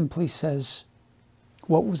 He simply says,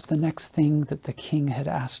 what was the next thing that the king had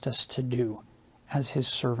asked us to do as his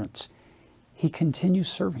servants? He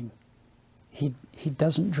continues serving. He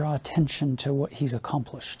doesn't draw attention to what he's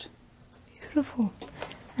accomplished. Beautiful.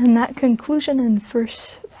 And that conclusion in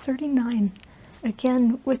verse 39,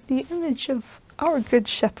 again with the image of our good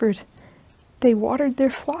shepherd, they watered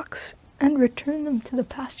their flocks and returned them to the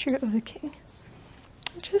pasture of the king.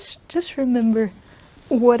 Just remember,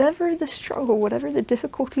 whatever the struggle, whatever the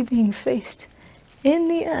difficulty being faced, in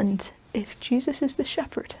the end, if Jesus is the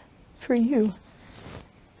shepherd for you,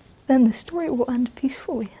 then the story will end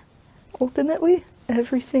peacefully. Ultimately,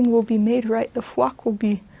 everything will be made right. The flock will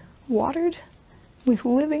be watered with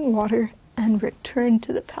living water and returned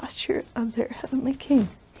to the pasture of their heavenly king.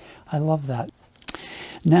 I love that.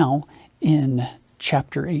 Now, in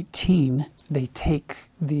chapter 18, they take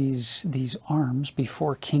these arms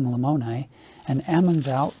before King Lamoni, and Ammon's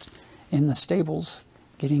out in the stables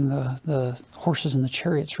getting the horses and the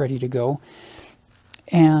chariots ready to go.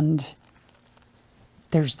 And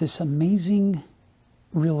there's this amazing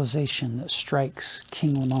realization that strikes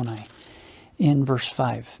King Lamoni in verse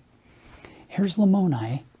 5. Here's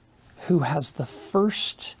Lamoni, who has the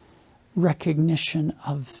first recognition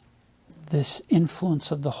of this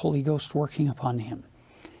influence of the Holy Ghost working upon him,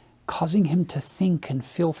 causing him to think and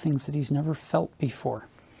feel things that he's never felt before.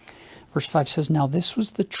 Verse 5 says, now this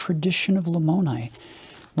was the tradition of Lamoni,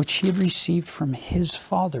 which he had received from his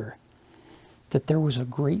father, that there was a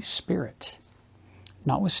great spirit.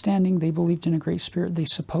 Notwithstanding they believed in a great spirit, they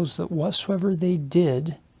supposed that whatsoever they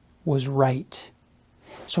did was right.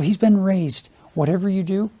 So he's been raised, whatever you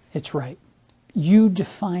do, it's right. You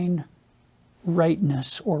define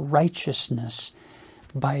rightness or righteousness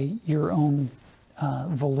by your own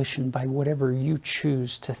volition, by whatever you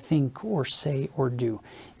choose to think or say or do.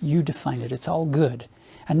 You define it. It's all good.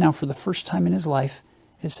 And now for the first time in his life,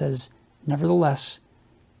 it says, nevertheless,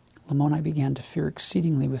 Lamoni began to fear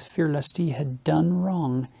exceedingly with fear lest he had done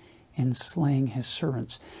wrong in slaying his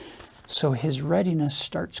servants. So his readiness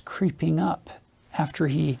starts creeping up after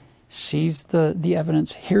he sees the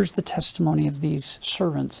evidence, hears the testimony of these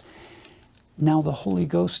servants. Now the Holy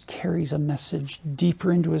Ghost carries a message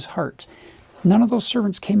deeper into his heart. None of those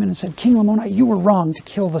servants came in and said, King Lamoni, you were wrong to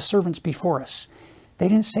kill the servants before us. They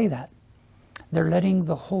didn't say that. They're letting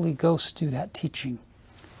the Holy Ghost do that teaching.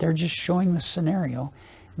 They're just showing the scenario,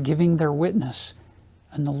 giving their witness,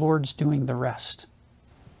 and the Lord's doing the rest.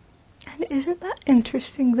 And isn't that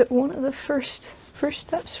interesting that one of the first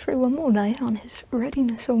steps for Lamoni on his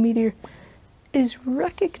readiness-o-meter is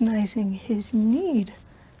recognizing his need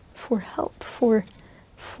for help, for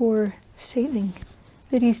saving,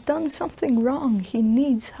 that he's done something wrong, he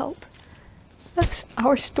needs help. That's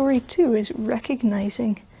our story too, is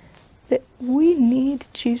recognizing that we need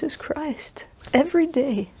Jesus Christ every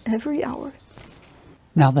day, every hour.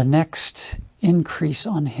 Now the next increase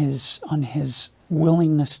on his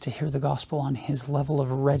willingness to hear the gospel, on his level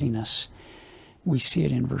of readiness. We see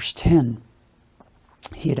it in verse 10.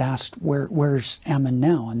 He had asked, where's Ammon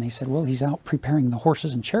now? And they said, well, he's out preparing the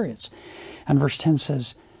horses and chariots. And verse 10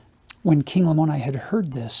 says, when King Lamoni had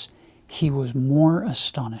heard this, he was more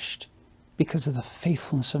astonished because of the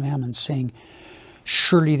faithfulness of Ammon, saying,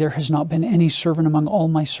 surely there has not been any servant among all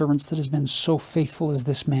my servants that has been so faithful as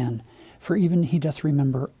this man, for even he doth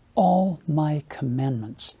remember all my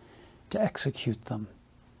commandments to execute them.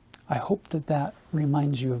 I hope that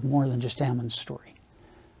reminds you of more than just Ammon's story.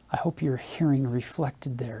 I hope you're hearing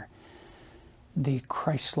reflected there the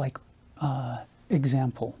Christ-like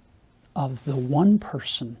example of the one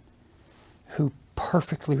person who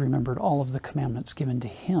perfectly remembered all of the commandments given to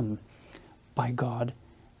him by God,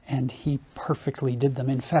 and he perfectly did them.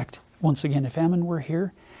 In fact, once again, if Ammon were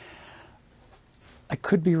here, I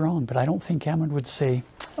could be wrong, but I don't think Ammon would say,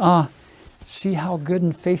 see how good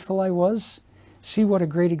and faithful I was? See what a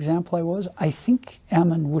great example I was? I think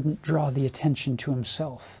Ammon wouldn't draw the attention to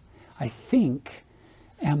himself. I think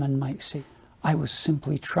Ammon might say, I was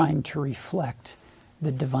simply trying to reflect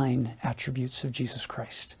the divine attributes of Jesus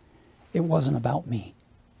Christ. It wasn't about me.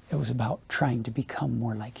 It was about trying to become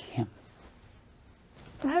more like him.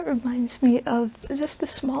 That reminds me of just a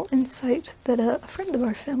small insight that a friend of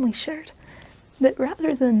our family shared. That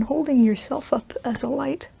rather than holding yourself up as a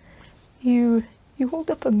light, you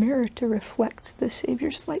hold up a mirror to reflect the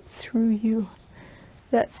Savior's light through you.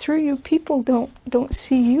 That through you, people don't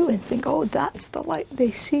see you and think, oh, that's the light.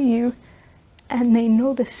 They see you, and they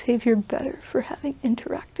know the Savior better for having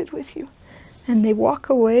interacted with you. And they walk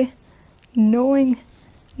away knowing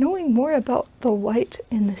more about the light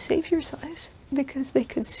in the Savior's eyes because they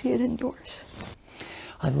could see it in yours.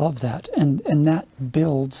 I love that. And that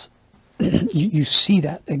builds, you see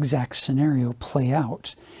that exact scenario play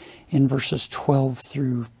out in verses 12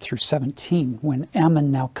 through 17, when Ammon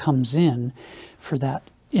now comes in for that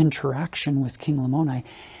interaction with King Lamoni.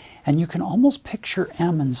 And you can almost picture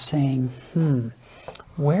Ammon saying,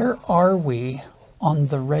 where are we on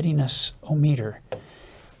the readiness-o-meter?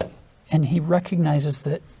 And he recognizes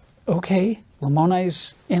that, okay,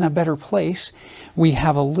 Lamoni's in a better place. We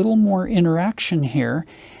have a little more interaction here,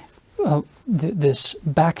 this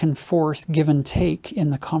back and forth, give and take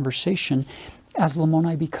in the conversation, as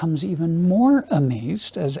Lamoni becomes even more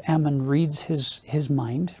amazed, as Ammon reads his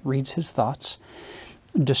mind, reads his thoughts,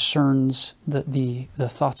 discerns the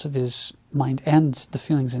thoughts of his mind and the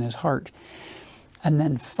feelings in his heart. And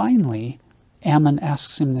then finally, Ammon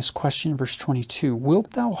asks him this question in verse 22,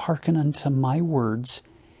 wilt thou hearken unto my words,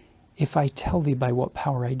 if I tell thee by what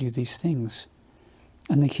power I do these things?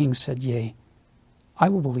 And the king said, yea, I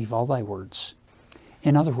will believe all thy words.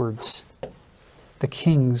 In other words, the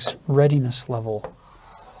king's readiness level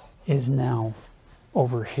is now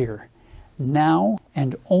over here. Now,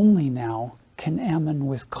 and only now, can Ammon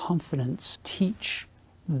with confidence teach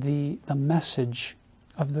the message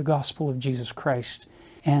of the gospel of Jesus Christ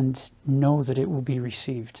and know that it will be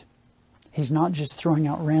received. He's not just throwing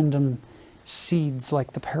out random seeds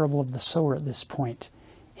like the parable of the sower at this point.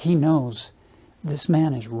 He knows this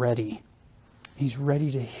man is ready. He's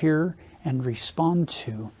ready to hear and respond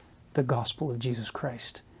to the gospel of Jesus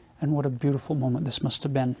Christ. And what a beautiful moment this must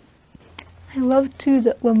have been. I love too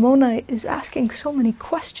that Lamoni is asking so many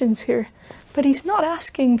questions here, but he's not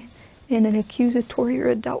asking in an accusatory or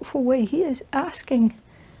a doubtful way. He is asking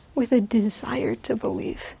with a desire to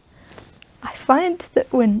believe. I find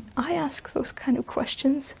that when I ask those kind of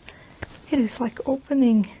questions, it is like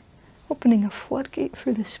opening a floodgate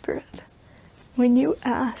for the Spirit. When you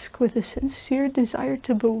ask with a sincere desire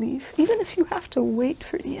to believe, even if you have to wait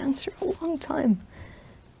for the answer a long time,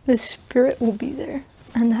 the Spirit will be there,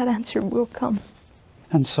 and that answer will come.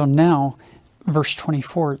 And so now, verse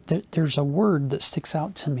 24, there's a word that sticks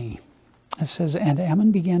out to me. It says, and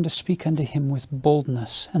Ammon began to speak unto him with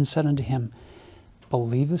boldness, and said unto him,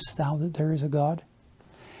 believest thou that there is a God?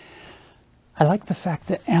 I like the fact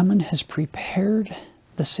that Ammon has prepared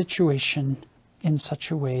the situation in such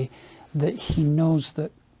a way that he knows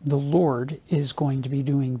that the Lord is going to be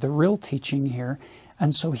doing the real teaching here,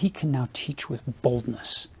 and so he can now teach with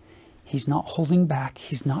boldness. He's not holding back.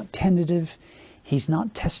 He's not tentative. He's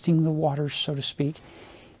not testing the waters, so to speak.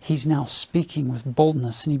 He's now speaking with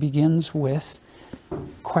boldness, and he begins with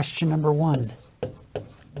question number 1.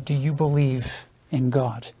 Do you believe in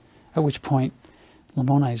God? At which point,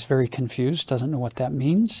 Lamoni is very confused, doesn't know what that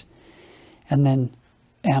means. And then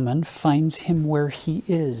Ammon finds him where he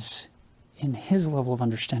is in his level of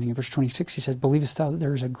understanding. In verse 26, he said, believest thou that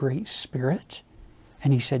there is a great Spirit?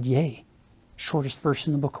 And he said, yea. Shortest verse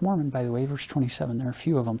in the Book of Mormon, by the way, verse 27. There are a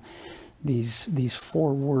few of them. these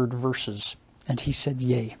 4-word verses. And he said,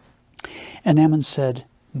 yea. And Ammon said,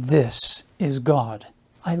 this is God.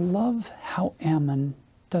 I love how Ammon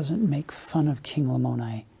doesn't make fun of King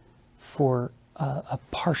Lamoni for a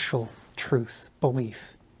partial truth,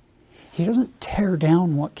 belief. He doesn't tear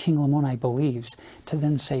down what King Lamoni believes to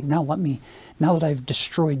then say, now that I've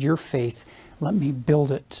destroyed your faith, let me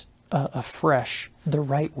build it afresh the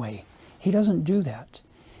right way. He doesn't do that.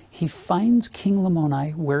 He finds King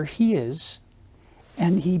Lamoni where he is,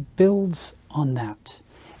 and he builds on that.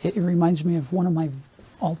 It reminds me of one of my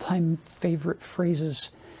all-time favorite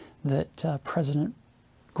phrases that President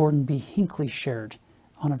Gordon B. Hinckley shared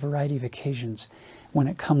on a variety of occasions when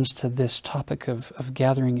it comes to this topic of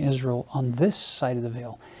gathering Israel on this side of the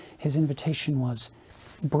veil. His invitation was,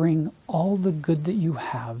 bring all the good that you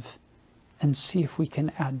have and see if we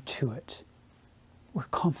can add to it. We're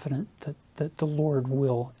confident that the Lord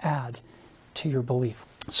will add to your belief.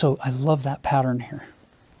 So I love that pattern here.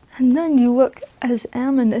 And then you look as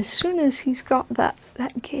Ammon, as soon as he's got that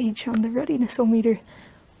gauge on the readiness-o-meter,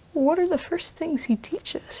 what are the first things he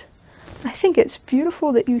teaches? I think it's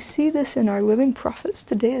beautiful that you see this in our living prophets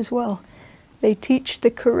today as well. They teach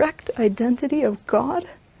the correct identity of God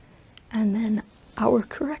and then our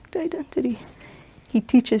correct identity. He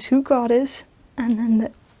teaches who God is and then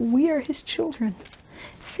that we are his children.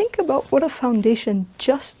 Think about what a foundation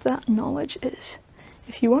just that knowledge is.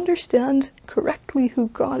 If you understand correctly who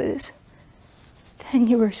God is, then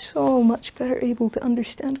you are so much better able to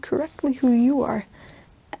understand correctly who you are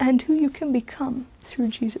and who you can become through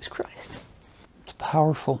Jesus Christ. It's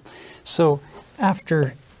powerful. So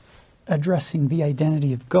after addressing the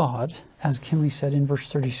identity of God, as Kinley said in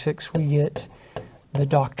verse 36, we get the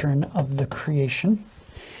doctrine of the creation.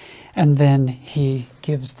 And then he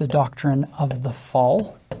gives the doctrine of the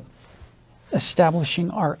fall, establishing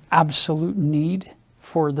our absolute need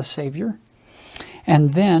for the Savior.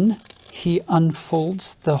 And then he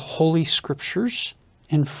unfolds the Holy Scriptures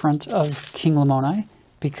in front of King Lamoni,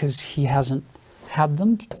 because he hasn't had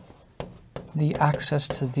them, the access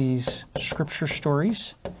to these scripture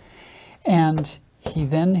stories. And he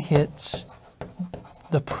then hits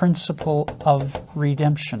the principle of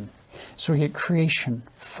redemption. So we get creation,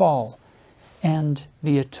 fall, and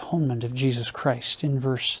the atonement of Jesus Christ in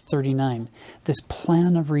verse 39. This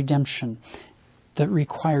plan of redemption that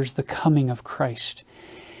requires the coming of Christ.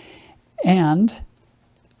 And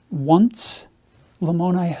once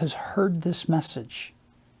Lamoni has heard this message,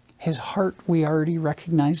 his heart, we already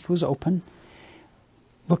recognized, was open.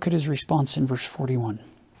 Look at his response in verse 41.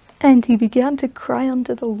 And he began to cry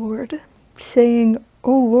unto the Lord, saying,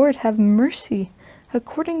 O Lord, have mercy,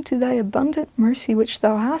 according to thy abundant mercy which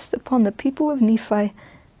thou hast upon the people of Nephi,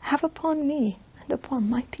 have upon me and upon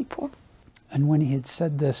my people. And when he had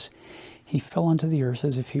said this, he fell unto the earth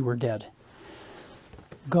as if he were dead.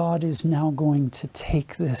 God is now going to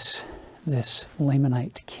take this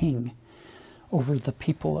Lamanite king over the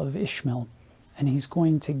people of Ishmael, and he's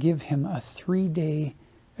going to give him a 3-day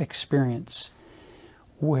experience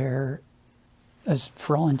where, as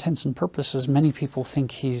for all intents and purposes, many people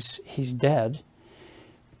think he's dead,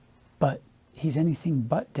 but he's anything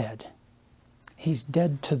but dead. He's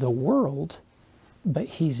dead to the world, but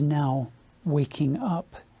he's now waking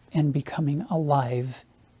up and becoming alive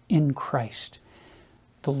in Christ.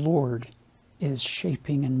 The Lord is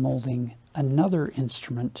shaping and molding another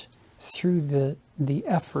instrument through the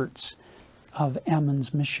efforts of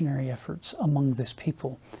Ammon's missionary efforts among this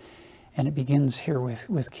people. And it begins here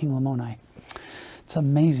with King Lamoni. It's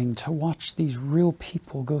amazing to watch these real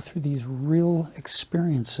people go through these real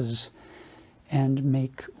experiences and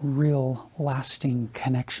make real lasting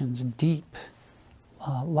connections, deep,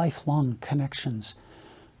 lifelong connections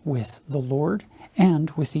with the Lord and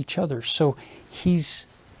with each other. So he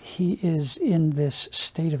is in this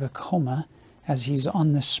state of a coma as he's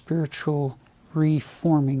on this spiritual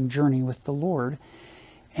reforming journey with the Lord.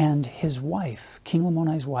 And his wife, King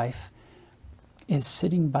Lamoni's wife, is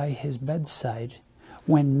sitting by his bedside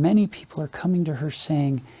when many people are coming to her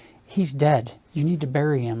saying, he's dead, you need to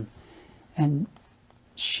bury him. And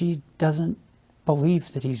she doesn't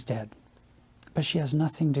believe that he's dead, but she has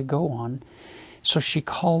nothing to go on. So she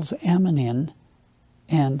calls Ammon in,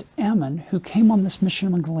 and Ammon, who came on this mission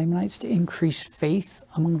among the Lamanites to increase faith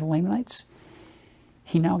among the Lamanites,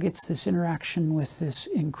 he now gets this interaction with this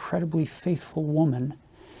incredibly faithful woman.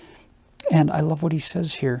 And I love what he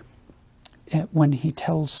says here when he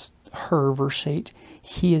tells her, verse 8,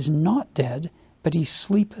 he is not dead, but he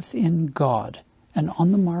sleepeth in God, and on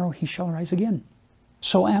the morrow he shall rise again.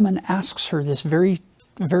 So Ammon asks her this very,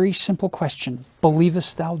 very simple question,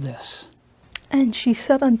 believest thou this? And she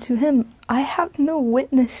said unto him, I have no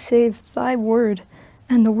witness save thy word,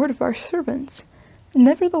 and the word of our servants.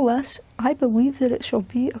 Nevertheless, I believe that it shall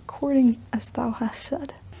be according as thou hast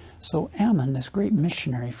said. So Ammon, this great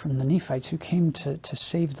missionary from the Nephites who came to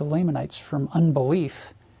save the Lamanites from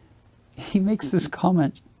unbelief, he makes this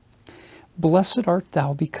comment, Blessed art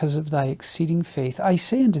thou because of thy exceeding faith. I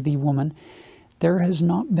say unto thee, woman, there has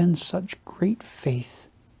not been such great faith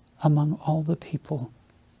among all the people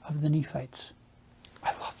of the Nephites.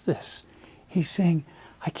 I love this. He's saying,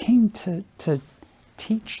 I came to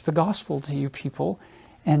teach the gospel to you people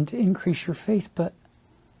and to increase your faith, but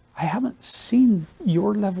I haven't seen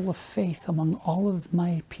your level of faith among all of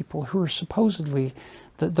my people who are supposedly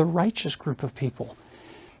the righteous group of people.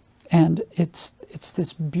 And it's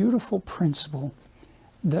this beautiful principle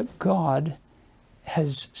that God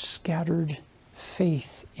has scattered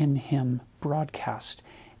faith in him broadcast.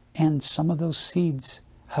 And some of those seeds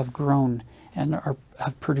have grown and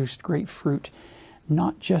have produced great fruit,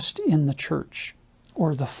 not just in the church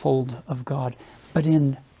or the fold of God, but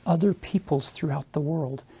in other peoples throughout the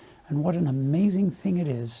world. And what an amazing thing it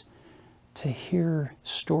is to hear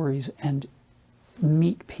stories and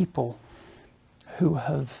meet people who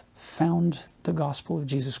have found the gospel of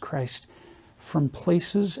Jesus Christ from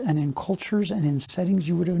places and in cultures and in settings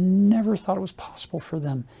you would have never thought it was possible for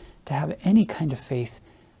them to have any kind of faith,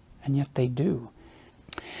 and yet they do.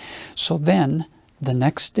 So then, the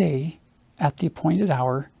next day, at the appointed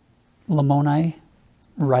hour, Lamoni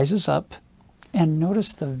rises up, and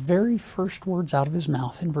notice the very first words out of his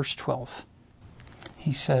mouth in verse 12.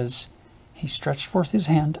 He says, he stretched forth his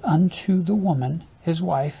hand unto the woman, his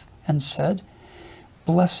wife, and said,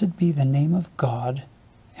 Blessed be the name of God,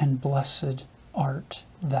 and blessed art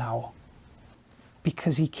thou.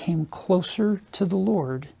 Because he came closer to the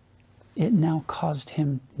Lord, it now caused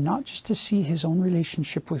him not just to see his own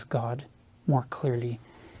relationship with God more clearly,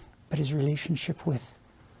 but his relationship with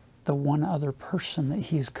the one other person that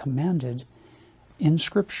he is commanded in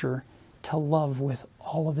Scripture to love with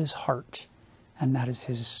all of his heart, and that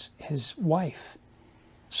is his wife.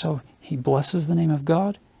 So he blesses the name of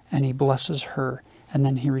God, and he blesses her, and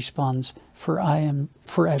then he responds, For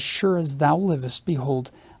as sure as thou livest,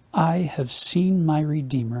 behold, I have seen my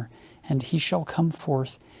Redeemer, and he shall come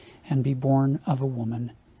forth and be born of a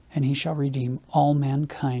woman, and he shall redeem all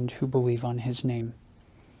mankind who believe on his name.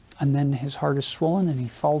 And then his heart is swollen and he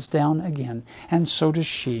falls down again. And so does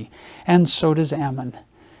she. And so does Ammon.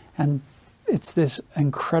 And it's this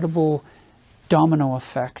incredible domino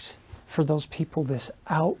effect for those people, this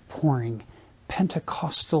outpouring,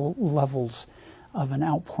 Pentecostal levels of an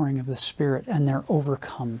outpouring of the Spirit, and they're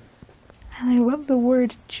overcome. And I love the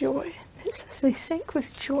word joy. It says they sank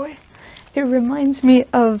with joy. It reminds me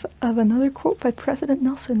of another quote by President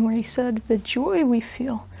Nelson where he said, the joy we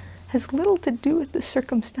feel has little to do with the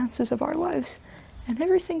circumstances of our lives and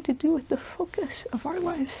everything to do with the focus of our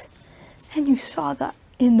lives. And you saw that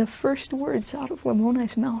in the first words out of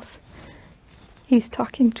Lamoni's mouth. He's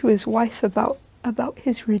talking to his wife about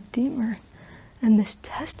his Redeemer and this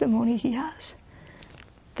testimony he has.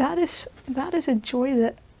 That is a joy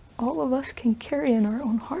that all of us can carry in our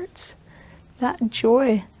own hearts. That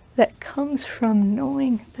joy that comes from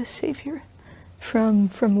knowing the Savior, from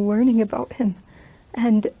learning about him,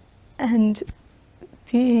 and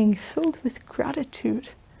being filled with gratitude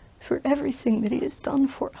for everything that he has done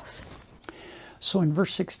for us. So in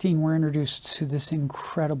verse 16, we're introduced to this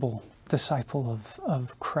incredible disciple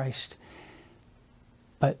of Christ.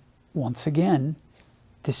 But once again,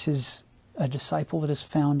 this is a disciple that is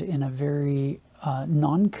found in a very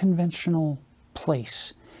non-conventional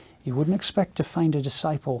place. You wouldn't expect to find a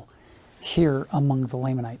disciple here among the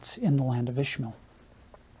Lamanites in the land of Ishmael,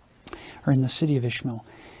 or in the city of Ishmael.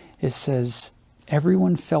 It says,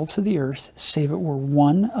 everyone fell to the earth, save it were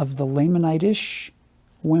one of the Lamanitish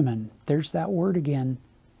women. There's that word again.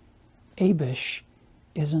 Abish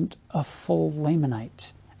isn't a full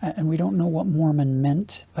Lamanite. And we don't know what Mormon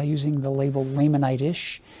meant by using the label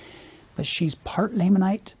Lamanitish, but she's part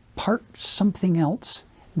Lamanite, part something else,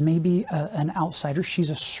 maybe an outsider.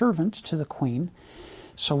 She's a servant to the queen,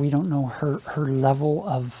 so we don't know her level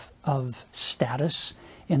of status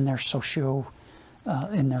in their social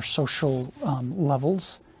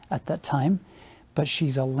levels at that time. But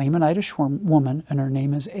she's a Lamanitish woman, and her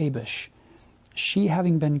name is Abish. She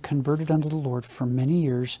having been converted unto the Lord for many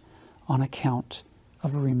years on account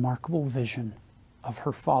of a remarkable vision of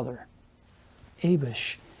her father.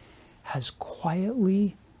 Abish has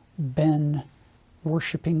quietly been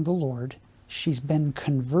worshiping the Lord. She's been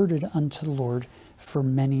converted unto the Lord for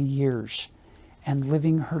many years and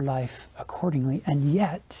living her life accordingly. And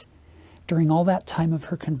yet, during all that time of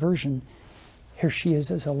her conversion, Here she is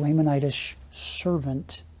as a Lamanitish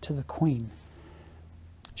servant to the queen.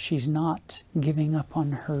 She's not giving up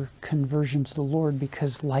on her conversion to the Lord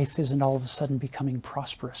because life isn't all of a sudden becoming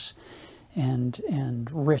prosperous and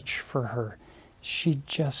rich for her. She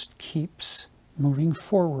just keeps moving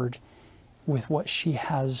forward with what she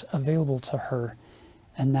has available to her,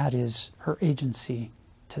 and that is her agency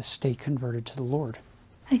to stay converted to the Lord.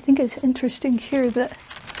 I think it's interesting here that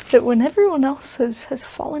when everyone else has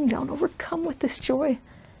fallen down, overcome with this joy,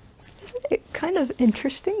 isn't it kind of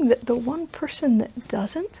interesting that the one person that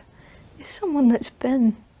doesn't is someone that's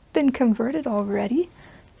been converted already,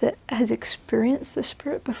 that has experienced the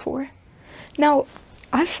Spirit before? Now,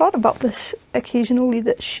 I've thought about this occasionally,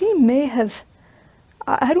 that she may have,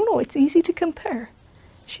 I don't know, it's easy to compare.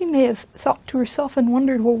 She may have thought to herself and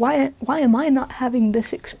wondered, well, why am I not having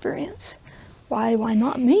this experience? Why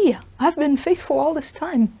not me? I've been faithful all this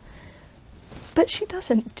time. But she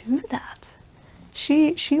doesn't do that.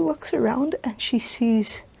 She looks around and she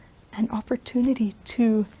sees an opportunity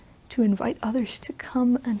to invite others to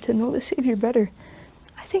come and to know the Savior better.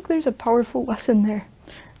 I think there's a powerful lesson there,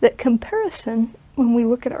 that comparison, when we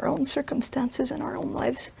look at our own circumstances and our own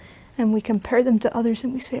lives, and we compare them to others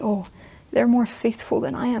and we say, oh, they're more faithful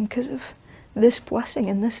than I am because of this blessing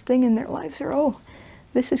and this thing in their lives, or oh,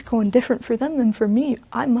 this is going different for them than for me,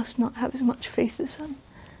 I must not have as much faith as them.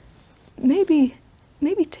 Maybe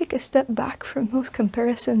take a step back from those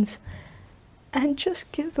comparisons and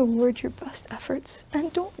just give the Lord your best efforts,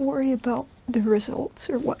 and don't worry about the results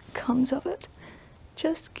or what comes of it.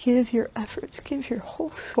 Just give your efforts, give your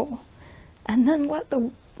whole soul, and then let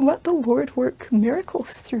the Lord work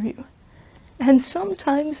miracles through you. And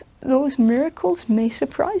sometimes those miracles may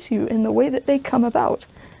surprise you in the way that they come about,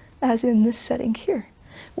 as in this setting here,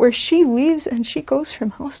 where she leaves and she goes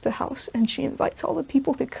from house to house and she invites all the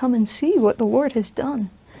people to come and see what the Lord has done.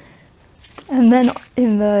 And then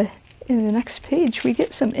in the next page, we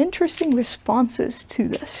get some interesting responses to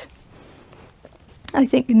this. I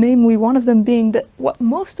think namely one of them being that what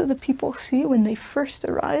most of the people see when they first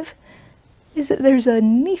arrive is that there's a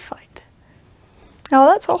Nephite. Now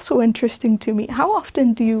that's also interesting to me. How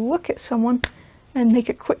often do you look at someone and make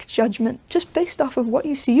a quick judgment just based off of what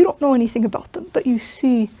you see? You don't know anything about them, but you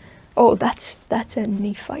see, oh, that's a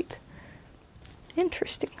Nephite.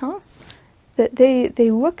 Interesting, huh? That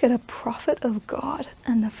they look at a prophet of God,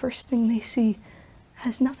 and the first thing they see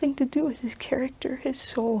has nothing to do with his character, his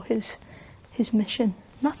soul, his mission.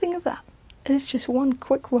 Nothing of that. It's just one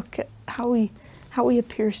quick look at how he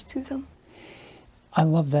appears to them. I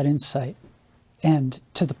love that insight. And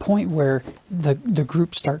to the point where the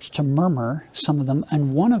group starts to murmur, some of them,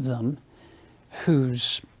 and one of them,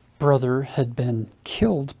 whose brother had been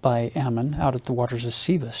killed by Ammon out at the waters of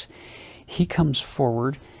Sebus, he comes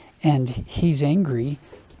forward and he's angry,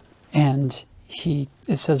 and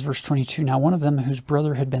it says, verse 22, now one of them whose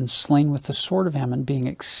brother had been slain with the sword of Ammon, being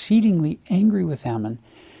exceedingly angry with Ammon,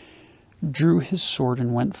 drew his sword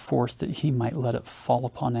and went forth that he might let it fall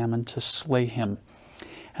upon Ammon to slay him.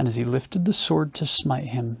 And as he lifted the sword to smite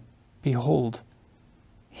him, behold,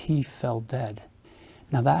 he fell dead.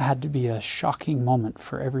 Now that had to be a shocking moment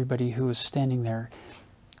for everybody who was standing there.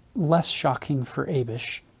 Less shocking for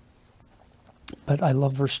Abish. But I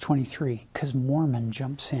love verse 23, because Mormon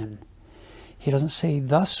jumps in. He doesn't say,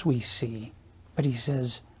 thus we see, but he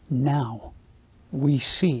says, now we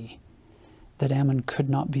see that Ammon could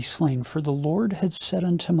not be slain. For the Lord had said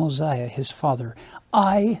unto Mosiah his father,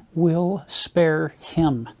 I will spare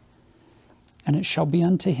him, and it shall be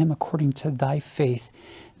unto him according to thy faith.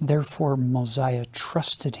 Therefore Mosiah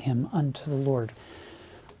trusted him unto the Lord.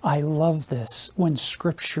 I love this when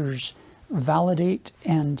scriptures validate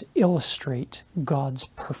and illustrate God's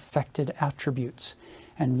perfected attributes.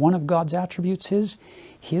 And one of God's attributes is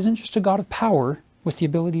he isn't just a God of power with the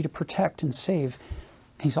ability to protect and save.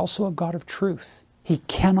 He's also a God of truth. He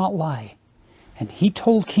cannot lie. And he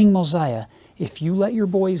told King Mosiah, if you let your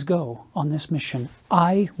boys go on this mission,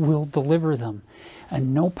 I will deliver them.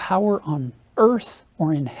 And no power on earth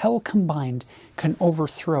or in hell combined can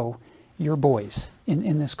overthrow your boys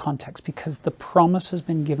in this context, because the promise has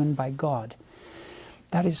been given by God.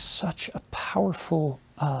 That is such a powerful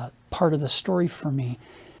part of the story for me.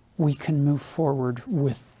 We can move forward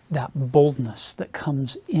with that boldness that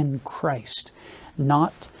comes in Christ,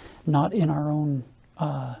 not in our own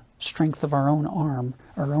strength of our own arm,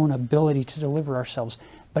 our own ability to deliver ourselves,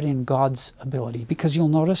 but in God's ability. Because you'll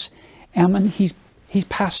notice, Ammon, he's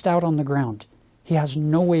passed out on the ground. He has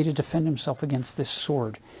no way to defend himself against this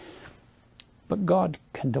sword. But God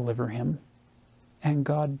can deliver him, and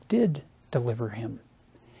God did deliver him.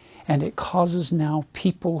 And it causes now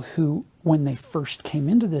people who, when they first came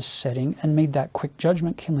into this setting and made that quick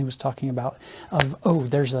judgment Kinley was talking about, of, oh,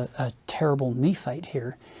 there's a terrible Nephite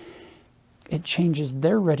here, it changes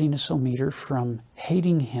their readiness-o-meter from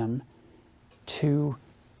hating him to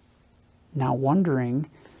now wondering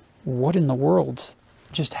what in the world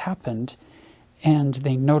just happened, and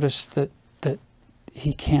they notice that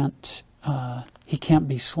he can't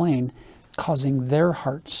be slain, causing their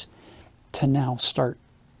hearts to now start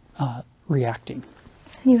reacting.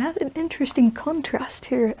 And you have an interesting contrast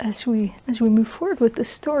here as we move forward with the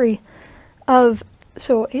story of,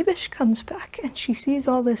 so Abish comes back and she sees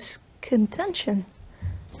all this contention.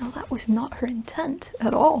 Now that was not her intent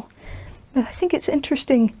at all. But I think it's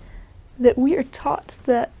interesting that we are taught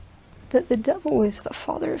that the devil is the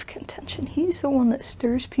father of contention. He's the one that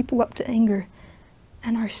stirs people up to anger.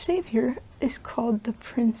 And our Savior is called the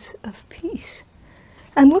Prince of Peace.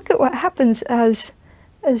 And look at what happens as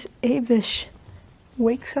Abish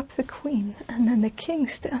wakes up the queen, and then the king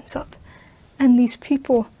stands up. And these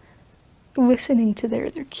people listening to their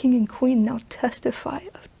king and queen now testify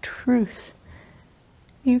of truth.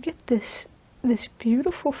 You get this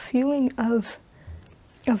beautiful feeling of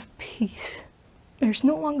peace. There's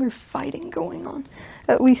no longer fighting going on,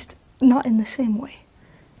 at least not in the same way.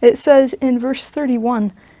 It says in verse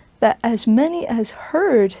 31 that as many as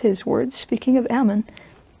heard his words, speaking of Ammon,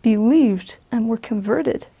 believed and were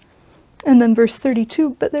converted. And then verse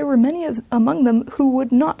 32, but there were many among them who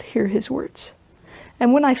would not hear his words.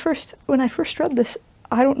 And when I first read this,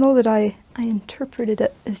 I don't know that I interpreted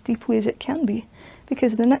it as deeply as it can be,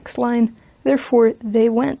 because the next line, therefore they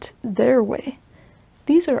went their way.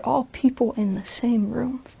 These are all people in the same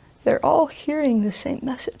room. They're all hearing the same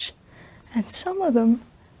message. And some of them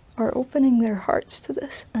are opening their hearts to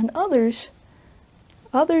this, and others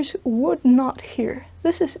would not hear.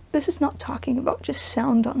 This is not talking about just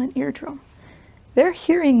sound on an eardrum. They're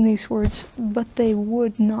hearing these words, but they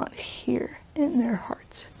would not hear in their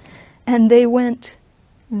hearts. And they went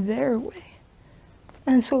their way.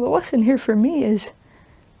 And so the lesson here for me is,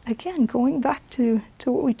 again, going back to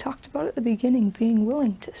what we talked about at the beginning, being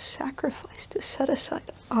willing to sacrifice, to set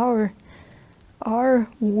aside our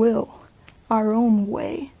will, our own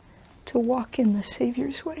way, to walk in the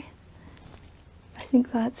Savior's way. I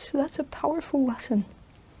think that's a powerful lesson.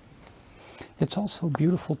 It's also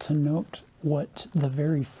beautiful to note what the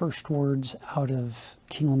very first words out of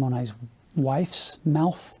King Lamoni's wife's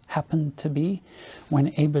mouth happened to be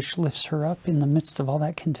when Abish lifts her up in the midst of all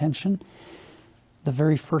that contention. The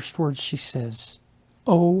very first words she says,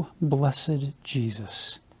 "O blessed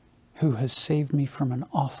Jesus, who has saved me from an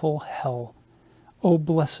awful hell. O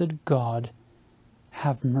blessed God,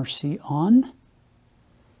 have mercy on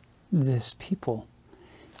this people."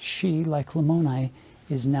 She, like Lamoni,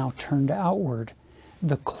 is now turned outward.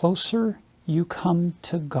 The closer you come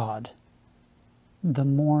to God, the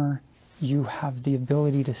more you have the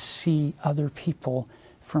ability to see other people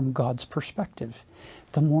from God's perspective.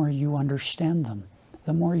 The more you understand them,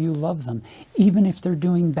 the more you love them. Even if they're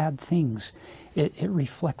doing bad things, it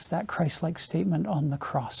reflects that Christ-like statement on the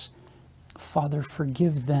cross. Father,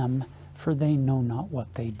 forgive them, for they know not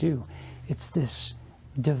what they do. It's this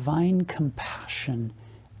divine compassion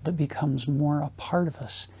that becomes more a part of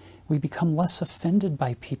us. We become less offended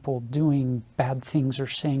by people doing bad things or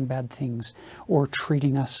saying bad things or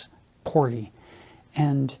treating us poorly.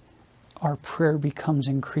 And our prayer becomes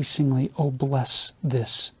increasingly, oh, bless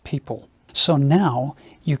this people. So now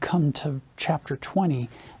you come to chapter 20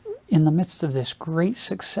 in the midst of this great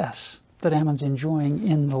success that Ammon's enjoying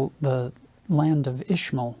in the land of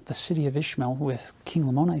Ishmael, the city of Ishmael with King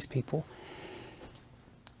Lamoni's people.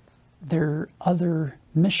 There are other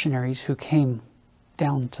missionaries who came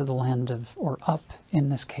down to the land of, or up in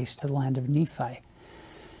this case, to the land of Nephi.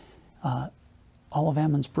 All of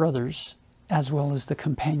Ammon's brothers, as well as the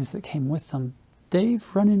companions that came with them, they've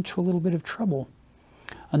run into a little bit of trouble.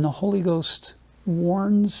 And the Holy Ghost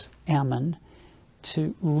warns Ammon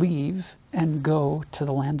to leave and go to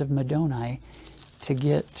the land of Madoni to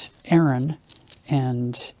get Aaron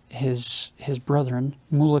and his brethren,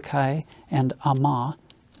 Mulukai and Amma.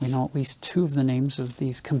 We know at least two of the names of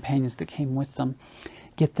these companions that came with them.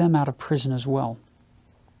 Get them out of prison as well.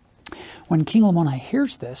 When King Lamoni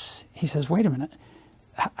hears this, he says, wait a minute,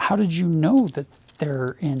 how did you know that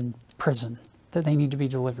they're in prison, that they need to be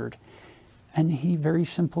delivered? And he very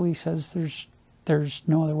simply says there's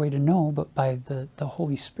no other way to know but by the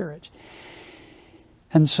Holy Spirit.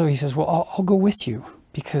 And so he says, well, I'll go with you,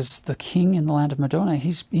 because the king in the land of Madoni,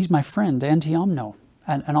 he's my friend, Antiomno,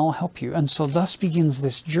 and I'll help you. And so thus begins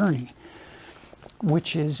this journey.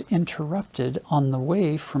 which is interrupted on the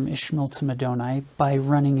way from Ishmael to Madoni by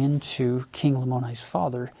running into King Lamoni's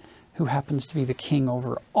father, who happens to be the king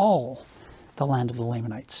over all the land of the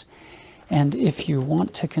Lamanites. And if you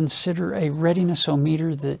want to consider a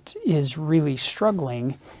readiness-o-meter that is really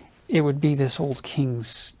struggling, it would be this old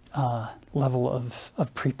king's level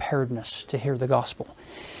of preparedness to hear the gospel.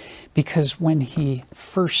 Because when he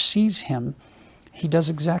first sees him, he does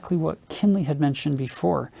exactly what Kinley had mentioned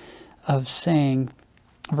before, of saying,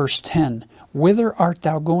 verse 10, "Whither art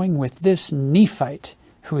thou going with this Nephite,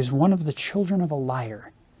 who is one of the children of a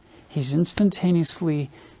liar?" He's instantaneously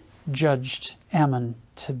judged Ammon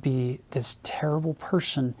to be this terrible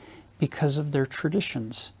person because of their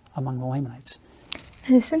traditions among the Lamanites.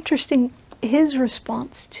 And it's interesting, his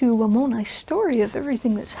response to Lamoni's story of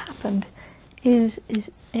everything that's happened is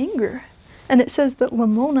anger. And it says that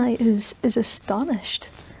Lamoni is astonished.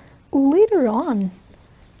 Later on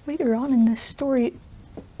in this story,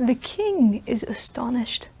 the king is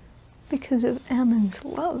astonished because of Ammon's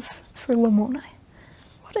love for Lamoni.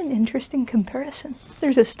 What an interesting comparison.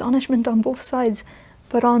 There's astonishment on both sides,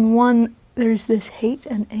 but on one there's this hate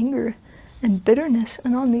and anger and bitterness,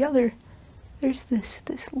 and on the other there's this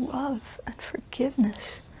love and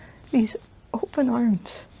forgiveness, these open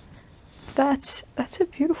arms. That's a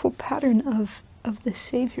beautiful pattern of the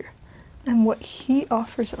Savior and what he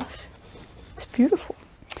offers us. It's beautiful.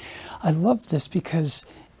 I love this because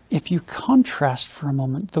if you contrast for a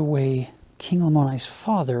moment the way King Lamoni's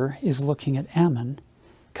father is looking at Ammon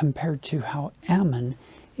compared to how Ammon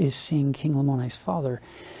is seeing King Lamoni's father,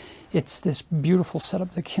 it's this beautiful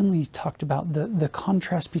setup that Kinley talked about, the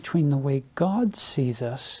contrast between the way God sees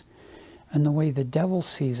us and the way the devil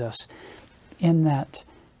sees us, in that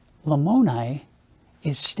Lamoni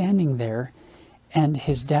is standing there and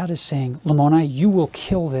his dad is saying, "Lamoni, you will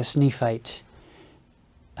kill this Nephite."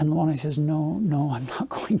 And Lamoni says, no, I'm not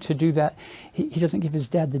going to do that. He doesn't give his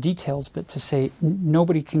dad the details, but to say,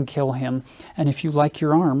 nobody can kill him. And if you like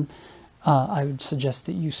your arm, I would suggest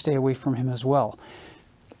that you stay away from him as well.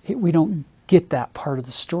 We don't get that part of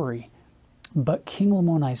the story. But King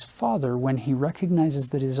Lamoni's father, when he recognizes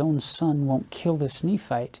that his own son won't kill this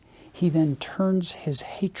Nephite, he then turns his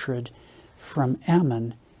hatred from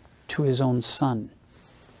Ammon to his own son.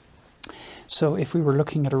 So if we were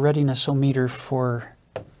looking at a readiness-o-meter for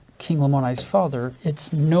King Lamoni's father,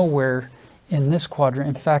 it's nowhere in this quadrant.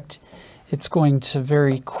 In fact, it's going to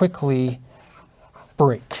very quickly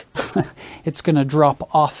break. It's going to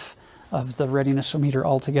drop off of the readiness-o-meter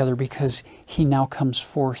altogether because he now comes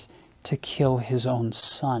forth to kill his own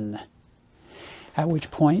son. At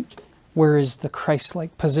which point, where is the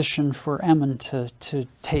Christ-like position for Ammon to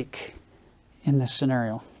take in this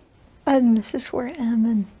scenario? And this is where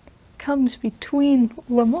Ammon comes between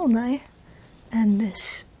Lamoni and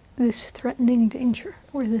this threatening danger,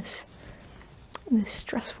 or this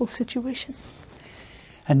stressful situation.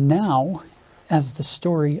 And now, as the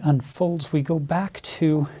story unfolds, we go back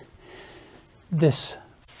to this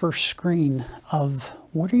first screen of,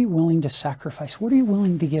 what are you willing to sacrifice? What are you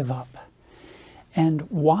willing to give up? And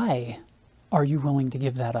why are you willing to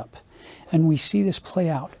give that up? And we see this play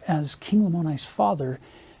out as King Lamoni's father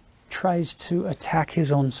tries to attack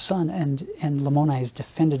his own son, and Lamoni is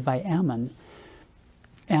defended by Ammon.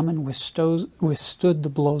 Ammon withstood the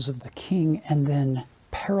blows of the king and then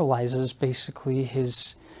paralyzes basically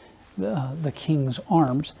the king's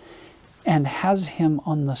arms and has him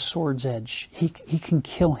on the sword's edge. He can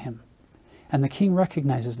kill him. And the king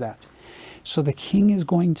recognizes that. So the king is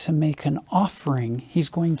going to make an offering. He's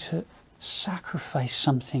going to sacrifice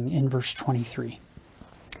something in verse 23.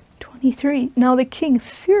 23. Now the king,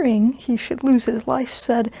 fearing he should lose his life,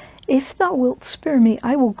 said, "If thou wilt spare me,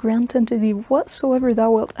 I will grant unto thee whatsoever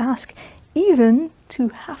thou wilt ask, even to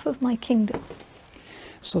half of my kingdom."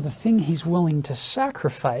 So the thing he's willing to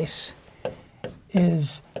sacrifice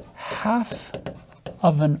is half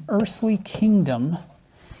of an earthly kingdom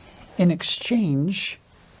in exchange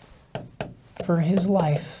for his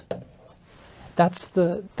life. That's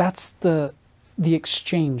the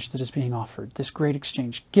exchange that is being offered, this great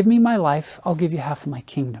exchange. Give me my life, I'll give you half of my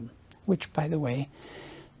kingdom. Which, by the way,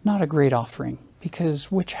 not a great offering,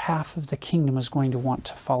 because which half of the kingdom is going to want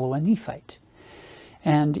to follow a Nephite?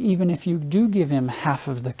 And even if you do give him half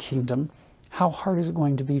of the kingdom, how hard is it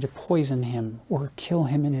going to be to poison him or kill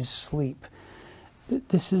him in his sleep?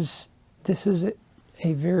 This is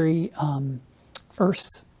a very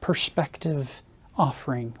earth perspective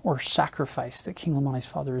offering or sacrifice that King Lamoni's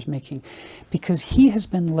father is making, because he has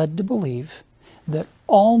been led to believe that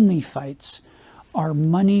all Nephites are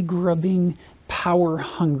money-grubbing,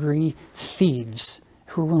 power-hungry thieves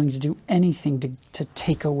who are willing to do anything to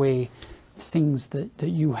take away things that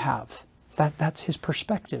you have. That's his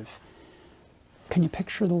perspective. Can you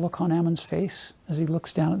picture the look on Ammon's face as he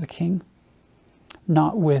looks down at the king?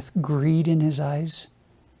 Not with greed in his eyes,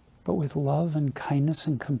 but with love and kindness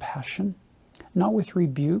and compassion. Not with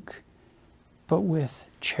rebuke, but with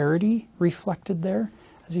charity reflected there.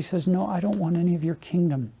 As he says, no, I don't want any of your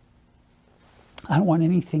kingdom. I don't want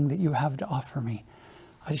anything that you have to offer me.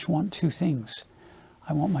 I just want two things.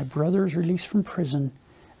 I want my brothers released from prison,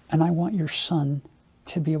 and I want your son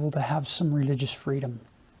to be able to have some religious freedom.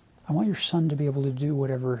 I want your son to be able to do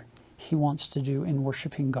whatever he wants to do in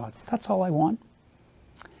worshiping God. That's all I want.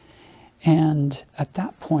 And at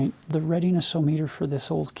that point, the readiness-o-meter for this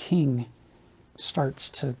old king starts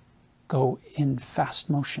to go in fast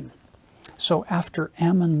motion. So after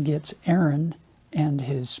Ammon gets Aaron and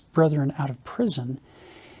his brethren out of prison,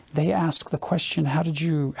 they ask the question, how did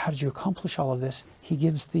you accomplish all of this? He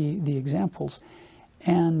gives the examples.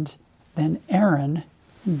 And then Aaron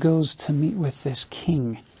goes to meet with this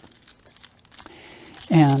king.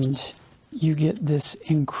 And you get this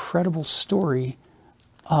incredible story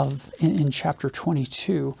of, in chapter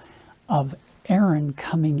 22, of Aaron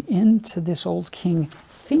coming into this old king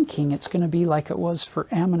thinking it's going to be like it was for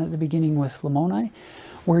Ammon at the beginning with Lamoni,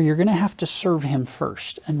 where you're going to have to serve him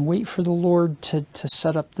first and wait for the Lord to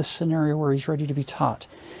set up the scenario where he's ready to be taught.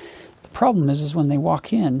 The problem is when they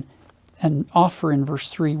walk in and offer in verse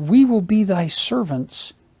 3, we will be thy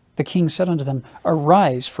servants. The king said unto them,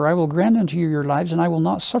 arise, for I will grant unto you your lives, and I will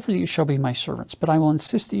not suffer that you shall be my servants, but I will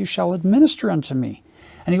insist that you shall administer unto me.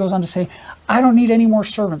 And he goes on to say, I don't need any more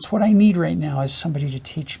servants. What I need right now is somebody to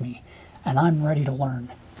teach me, and I'm ready to learn.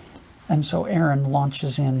 And so Aaron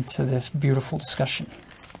launches into this beautiful discussion.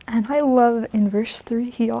 And I love in verse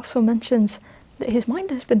 3, he also mentions that his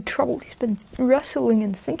mind has been troubled. He's been wrestling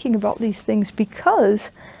and thinking about these things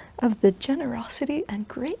because of the generosity and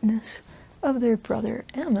greatness of their brother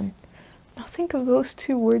Ammon. Now think of those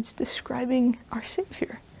two words describing our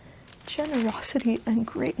Savior. Generosity and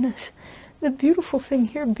greatness. The beautiful thing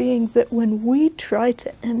here being that when we try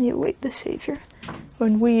to emulate the Savior,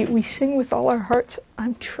 when we sing with all our hearts,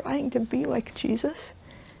 I'm trying to be like Jesus,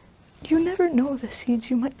 you never know the seeds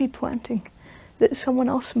you might be planting, that someone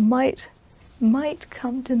else might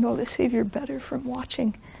come to know the Savior better from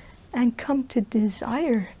watching and come to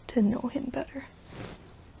desire to know him better.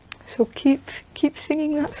 So keep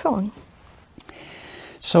singing that song.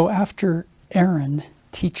 So after Aaron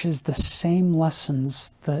teaches the same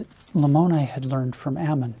lessons that Lamoni had learned from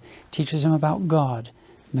Ammon, teaches him about God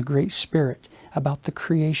and the Great Spirit, about the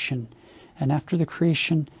creation, and after the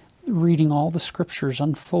creation, reading all the scriptures,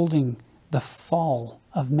 unfolding the fall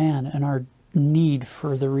of man and our need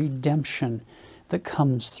for the redemption that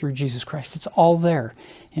comes through Jesus Christ. It's all there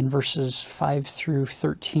in verses 5 through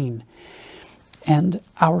 13. And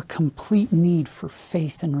our complete need for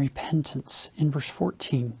faith and repentance in verse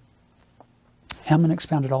 14. Aaron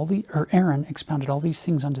expounded all these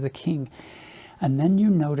things unto the king. And then you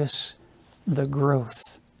notice the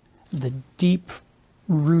growth, the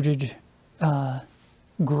deep-rooted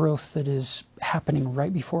growth that is happening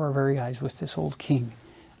right before our very eyes with this old king.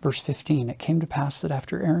 Verse 15, it came to pass that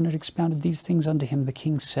after Aaron had expounded these things unto him, the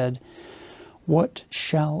king said, what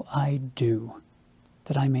shall I do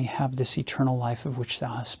that I may have this eternal life of which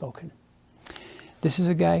thou hast spoken? This is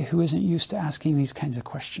a guy who isn't used to asking these kinds of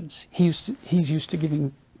questions. He's used to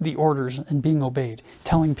giving the orders and being obeyed,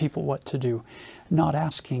 telling people what to do, not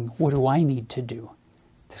asking, what do I need to do?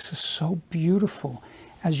 This is so beautiful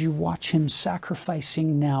as you watch him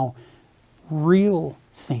sacrificing now real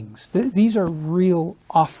things. These are real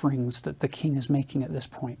offerings that the king is making at this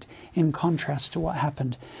point, in contrast to what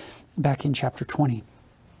happened back in chapter 20.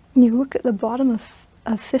 You look at the bottom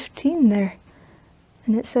of 15 there,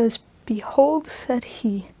 and it says, behold, said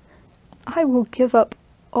he, I will give up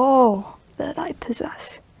all that I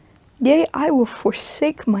possess. Yea, I will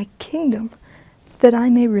forsake my kingdom, that I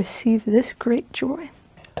may receive this great joy.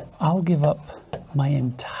 I'll give up my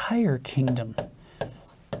entire kingdom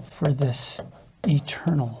for this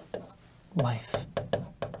eternal life.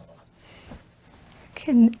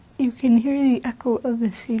 You can hear the echo of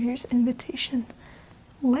the Savior's invitation.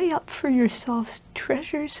 Lay up for yourselves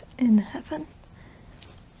treasures in heaven.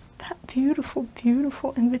 That beautiful,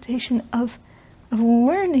 beautiful invitation of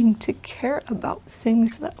learning to care about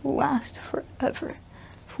things that last forever,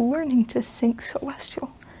 of learning to think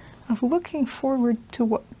celestial, of looking forward to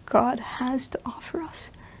what God has to offer us,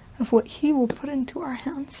 of what he will put into our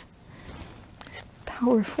hands. It's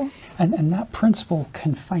powerful. And that principle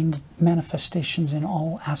can find manifestations in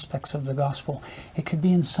all aspects of the gospel. It could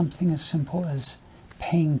be in something as simple as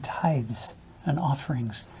paying tithes and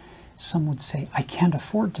offerings, some would say, I can't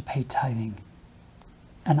afford to pay tithing.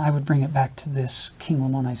 And I would bring it back to this King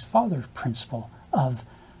Lamoni's father principle of,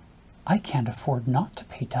 I can't afford not to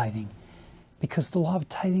pay tithing, because the law of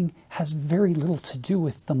tithing has very little to do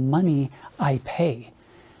with the money I pay.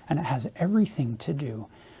 And it has everything to do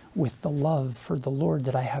with the love for the Lord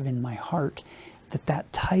that I have in my heart,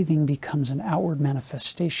 that tithing becomes an outward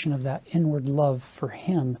manifestation of that inward love for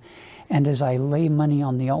Him. And as I lay money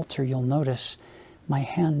on the altar, you'll notice my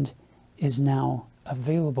hand is now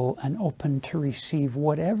available and open to receive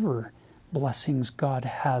whatever blessings God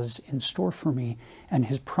has in store for me. And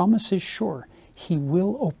His promise is sure. He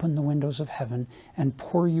will open the windows of heaven and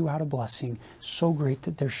pour you out a blessing so great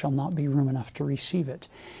that there shall not be room enough to receive it.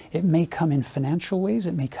 It may come in financial ways,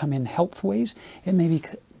 it may come in health ways, it may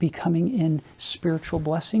be coming in spiritual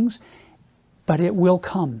blessings, but it will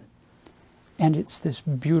come. And it's this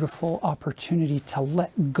beautiful opportunity to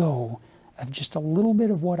let go of just a little bit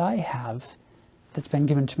of what I have that's been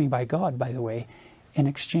given to me by God, by the way, in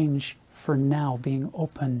exchange for now being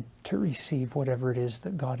open to receive whatever it is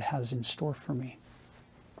that God has in store for me.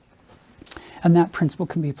 And that principle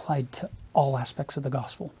can be applied to all aspects of the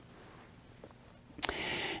gospel.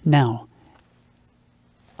 Now,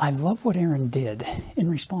 I love what Aaron did in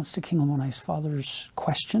response to King Lamoni's father's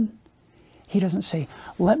question. He doesn't say,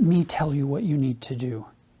 let me tell you what you need to do.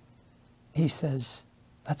 He says,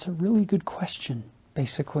 that's a really good question,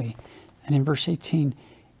 basically. And in verse 18,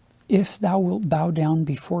 if thou wilt bow down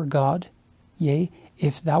before God, yea,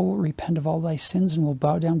 if thou wilt repent of all thy sins and wilt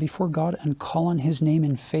bow down before God and call on His name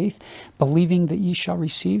in faith, believing that ye shall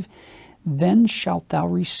receive, then shalt thou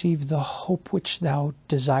receive the hope which thou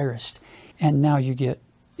desirest. And now you get,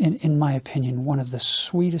 in my opinion, one of the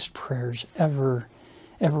sweetest prayers ever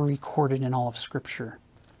recorded in all of Scripture,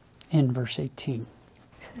 in verse 18.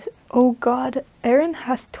 It says, O God, Aaron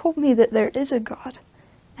hath told me that there is a God.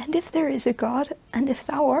 And if there is a God, and if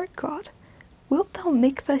thou art God, wilt thou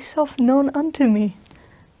make thyself known unto me?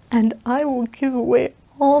 And I will give away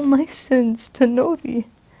all my sins to know thee,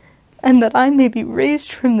 and that I may be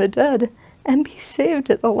raised from the dead, and be saved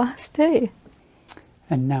at the last day.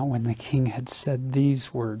 And now when the king had said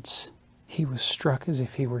these words, he was struck as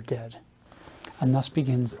if he were dead. And thus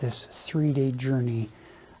begins this 3-day journey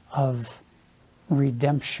of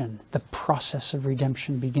redemption, the process of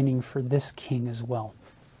redemption beginning for this king as well.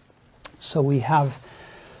 So we have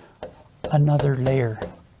another layer.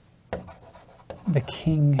 The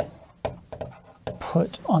king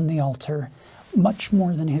put on the altar much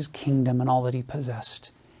more than his kingdom and all that he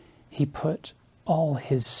possessed. He put all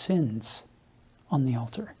his sins on the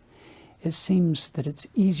altar. It seems that it's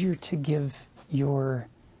easier to give your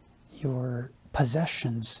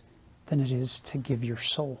possessions than it is to give your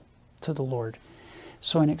soul to the Lord.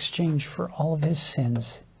 So in exchange for all of his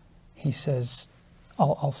sins, he says,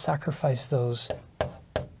 I'll sacrifice those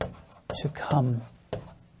to come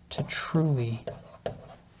to truly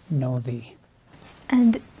know thee.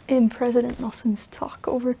 And in President Nelson's talk,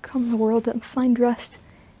 Overcome the World and Find Rest,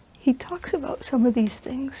 he talks about some of these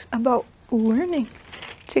things, about learning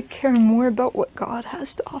to care more about what God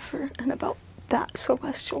has to offer and about that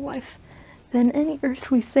celestial life than any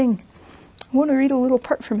earthly thing. I want to read a little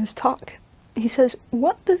part from his talk. He says,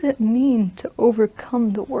 what does it mean to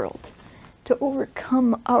overcome the world? To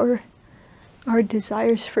overcome our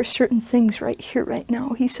desires for certain things right here, right now.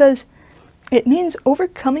 He says, it means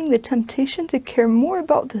overcoming the temptation to care more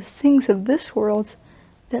about the things of this world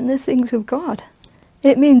than the things of God.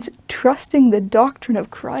 It means trusting the doctrine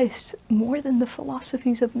of Christ more than the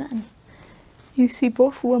philosophies of men. You see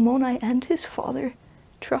both Lamoni and his father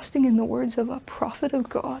trusting in the words of a prophet of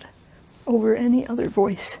God over any other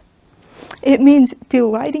voice. It means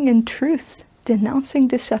delighting in truth, denouncing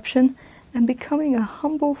deception, and becoming a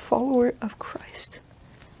humble follower of Christ.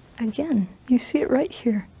 Again, you see it right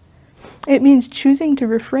here. It means choosing to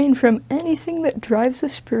refrain from anything that drives the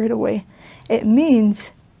Spirit away. It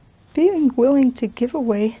means being willing to give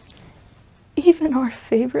away even our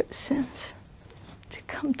favorite sins, to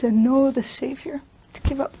come to know the Savior, to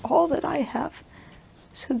give up all that I have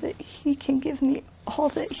so that He can give me all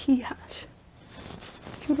that He has.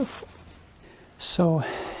 Beautiful. So,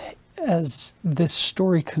 as this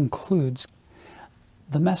story concludes,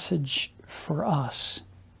 the message for us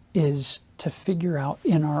is to figure out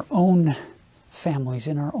in our own families,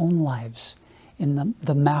 in our own lives, in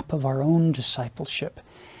the map of our own discipleship,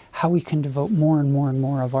 how we can devote more and more and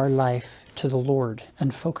more of our life to the Lord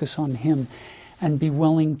and focus on Him and be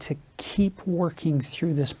willing to keep working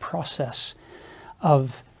through this process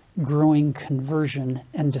of growing conversion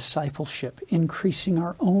and discipleship, increasing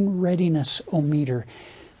our own readiness-o-meter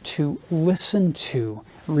to listen to,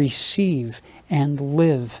 receive, and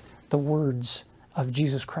live the words of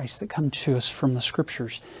Jesus Christ that come to us from the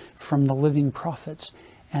Scriptures, from the living prophets,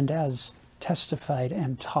 and as testified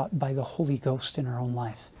and taught by the Holy Ghost in our own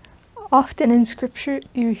life. Often in Scripture,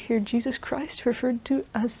 you hear Jesus Christ referred to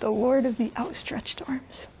as the Lord of the outstretched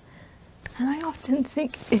arms. And I often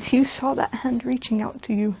think, if you saw that hand reaching out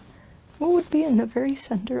to you, what would be in the very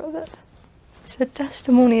center of it? It's a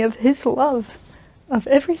testimony of His love, of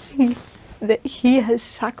everything that He has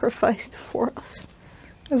sacrificed for us,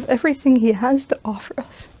 of everything He has to offer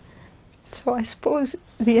us. So I suppose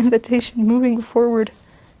the invitation moving forward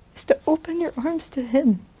is to open your arms to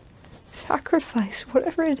Him. Sacrifice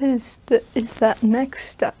whatever it is that next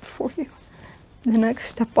step for you, the next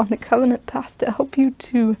step on the covenant path to help you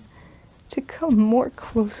to come more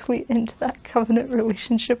closely into that covenant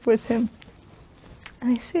relationship with Him.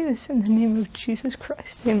 And I say this in the name of Jesus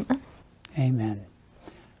Christ. Amen. Amen.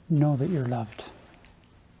 Know that you're loved.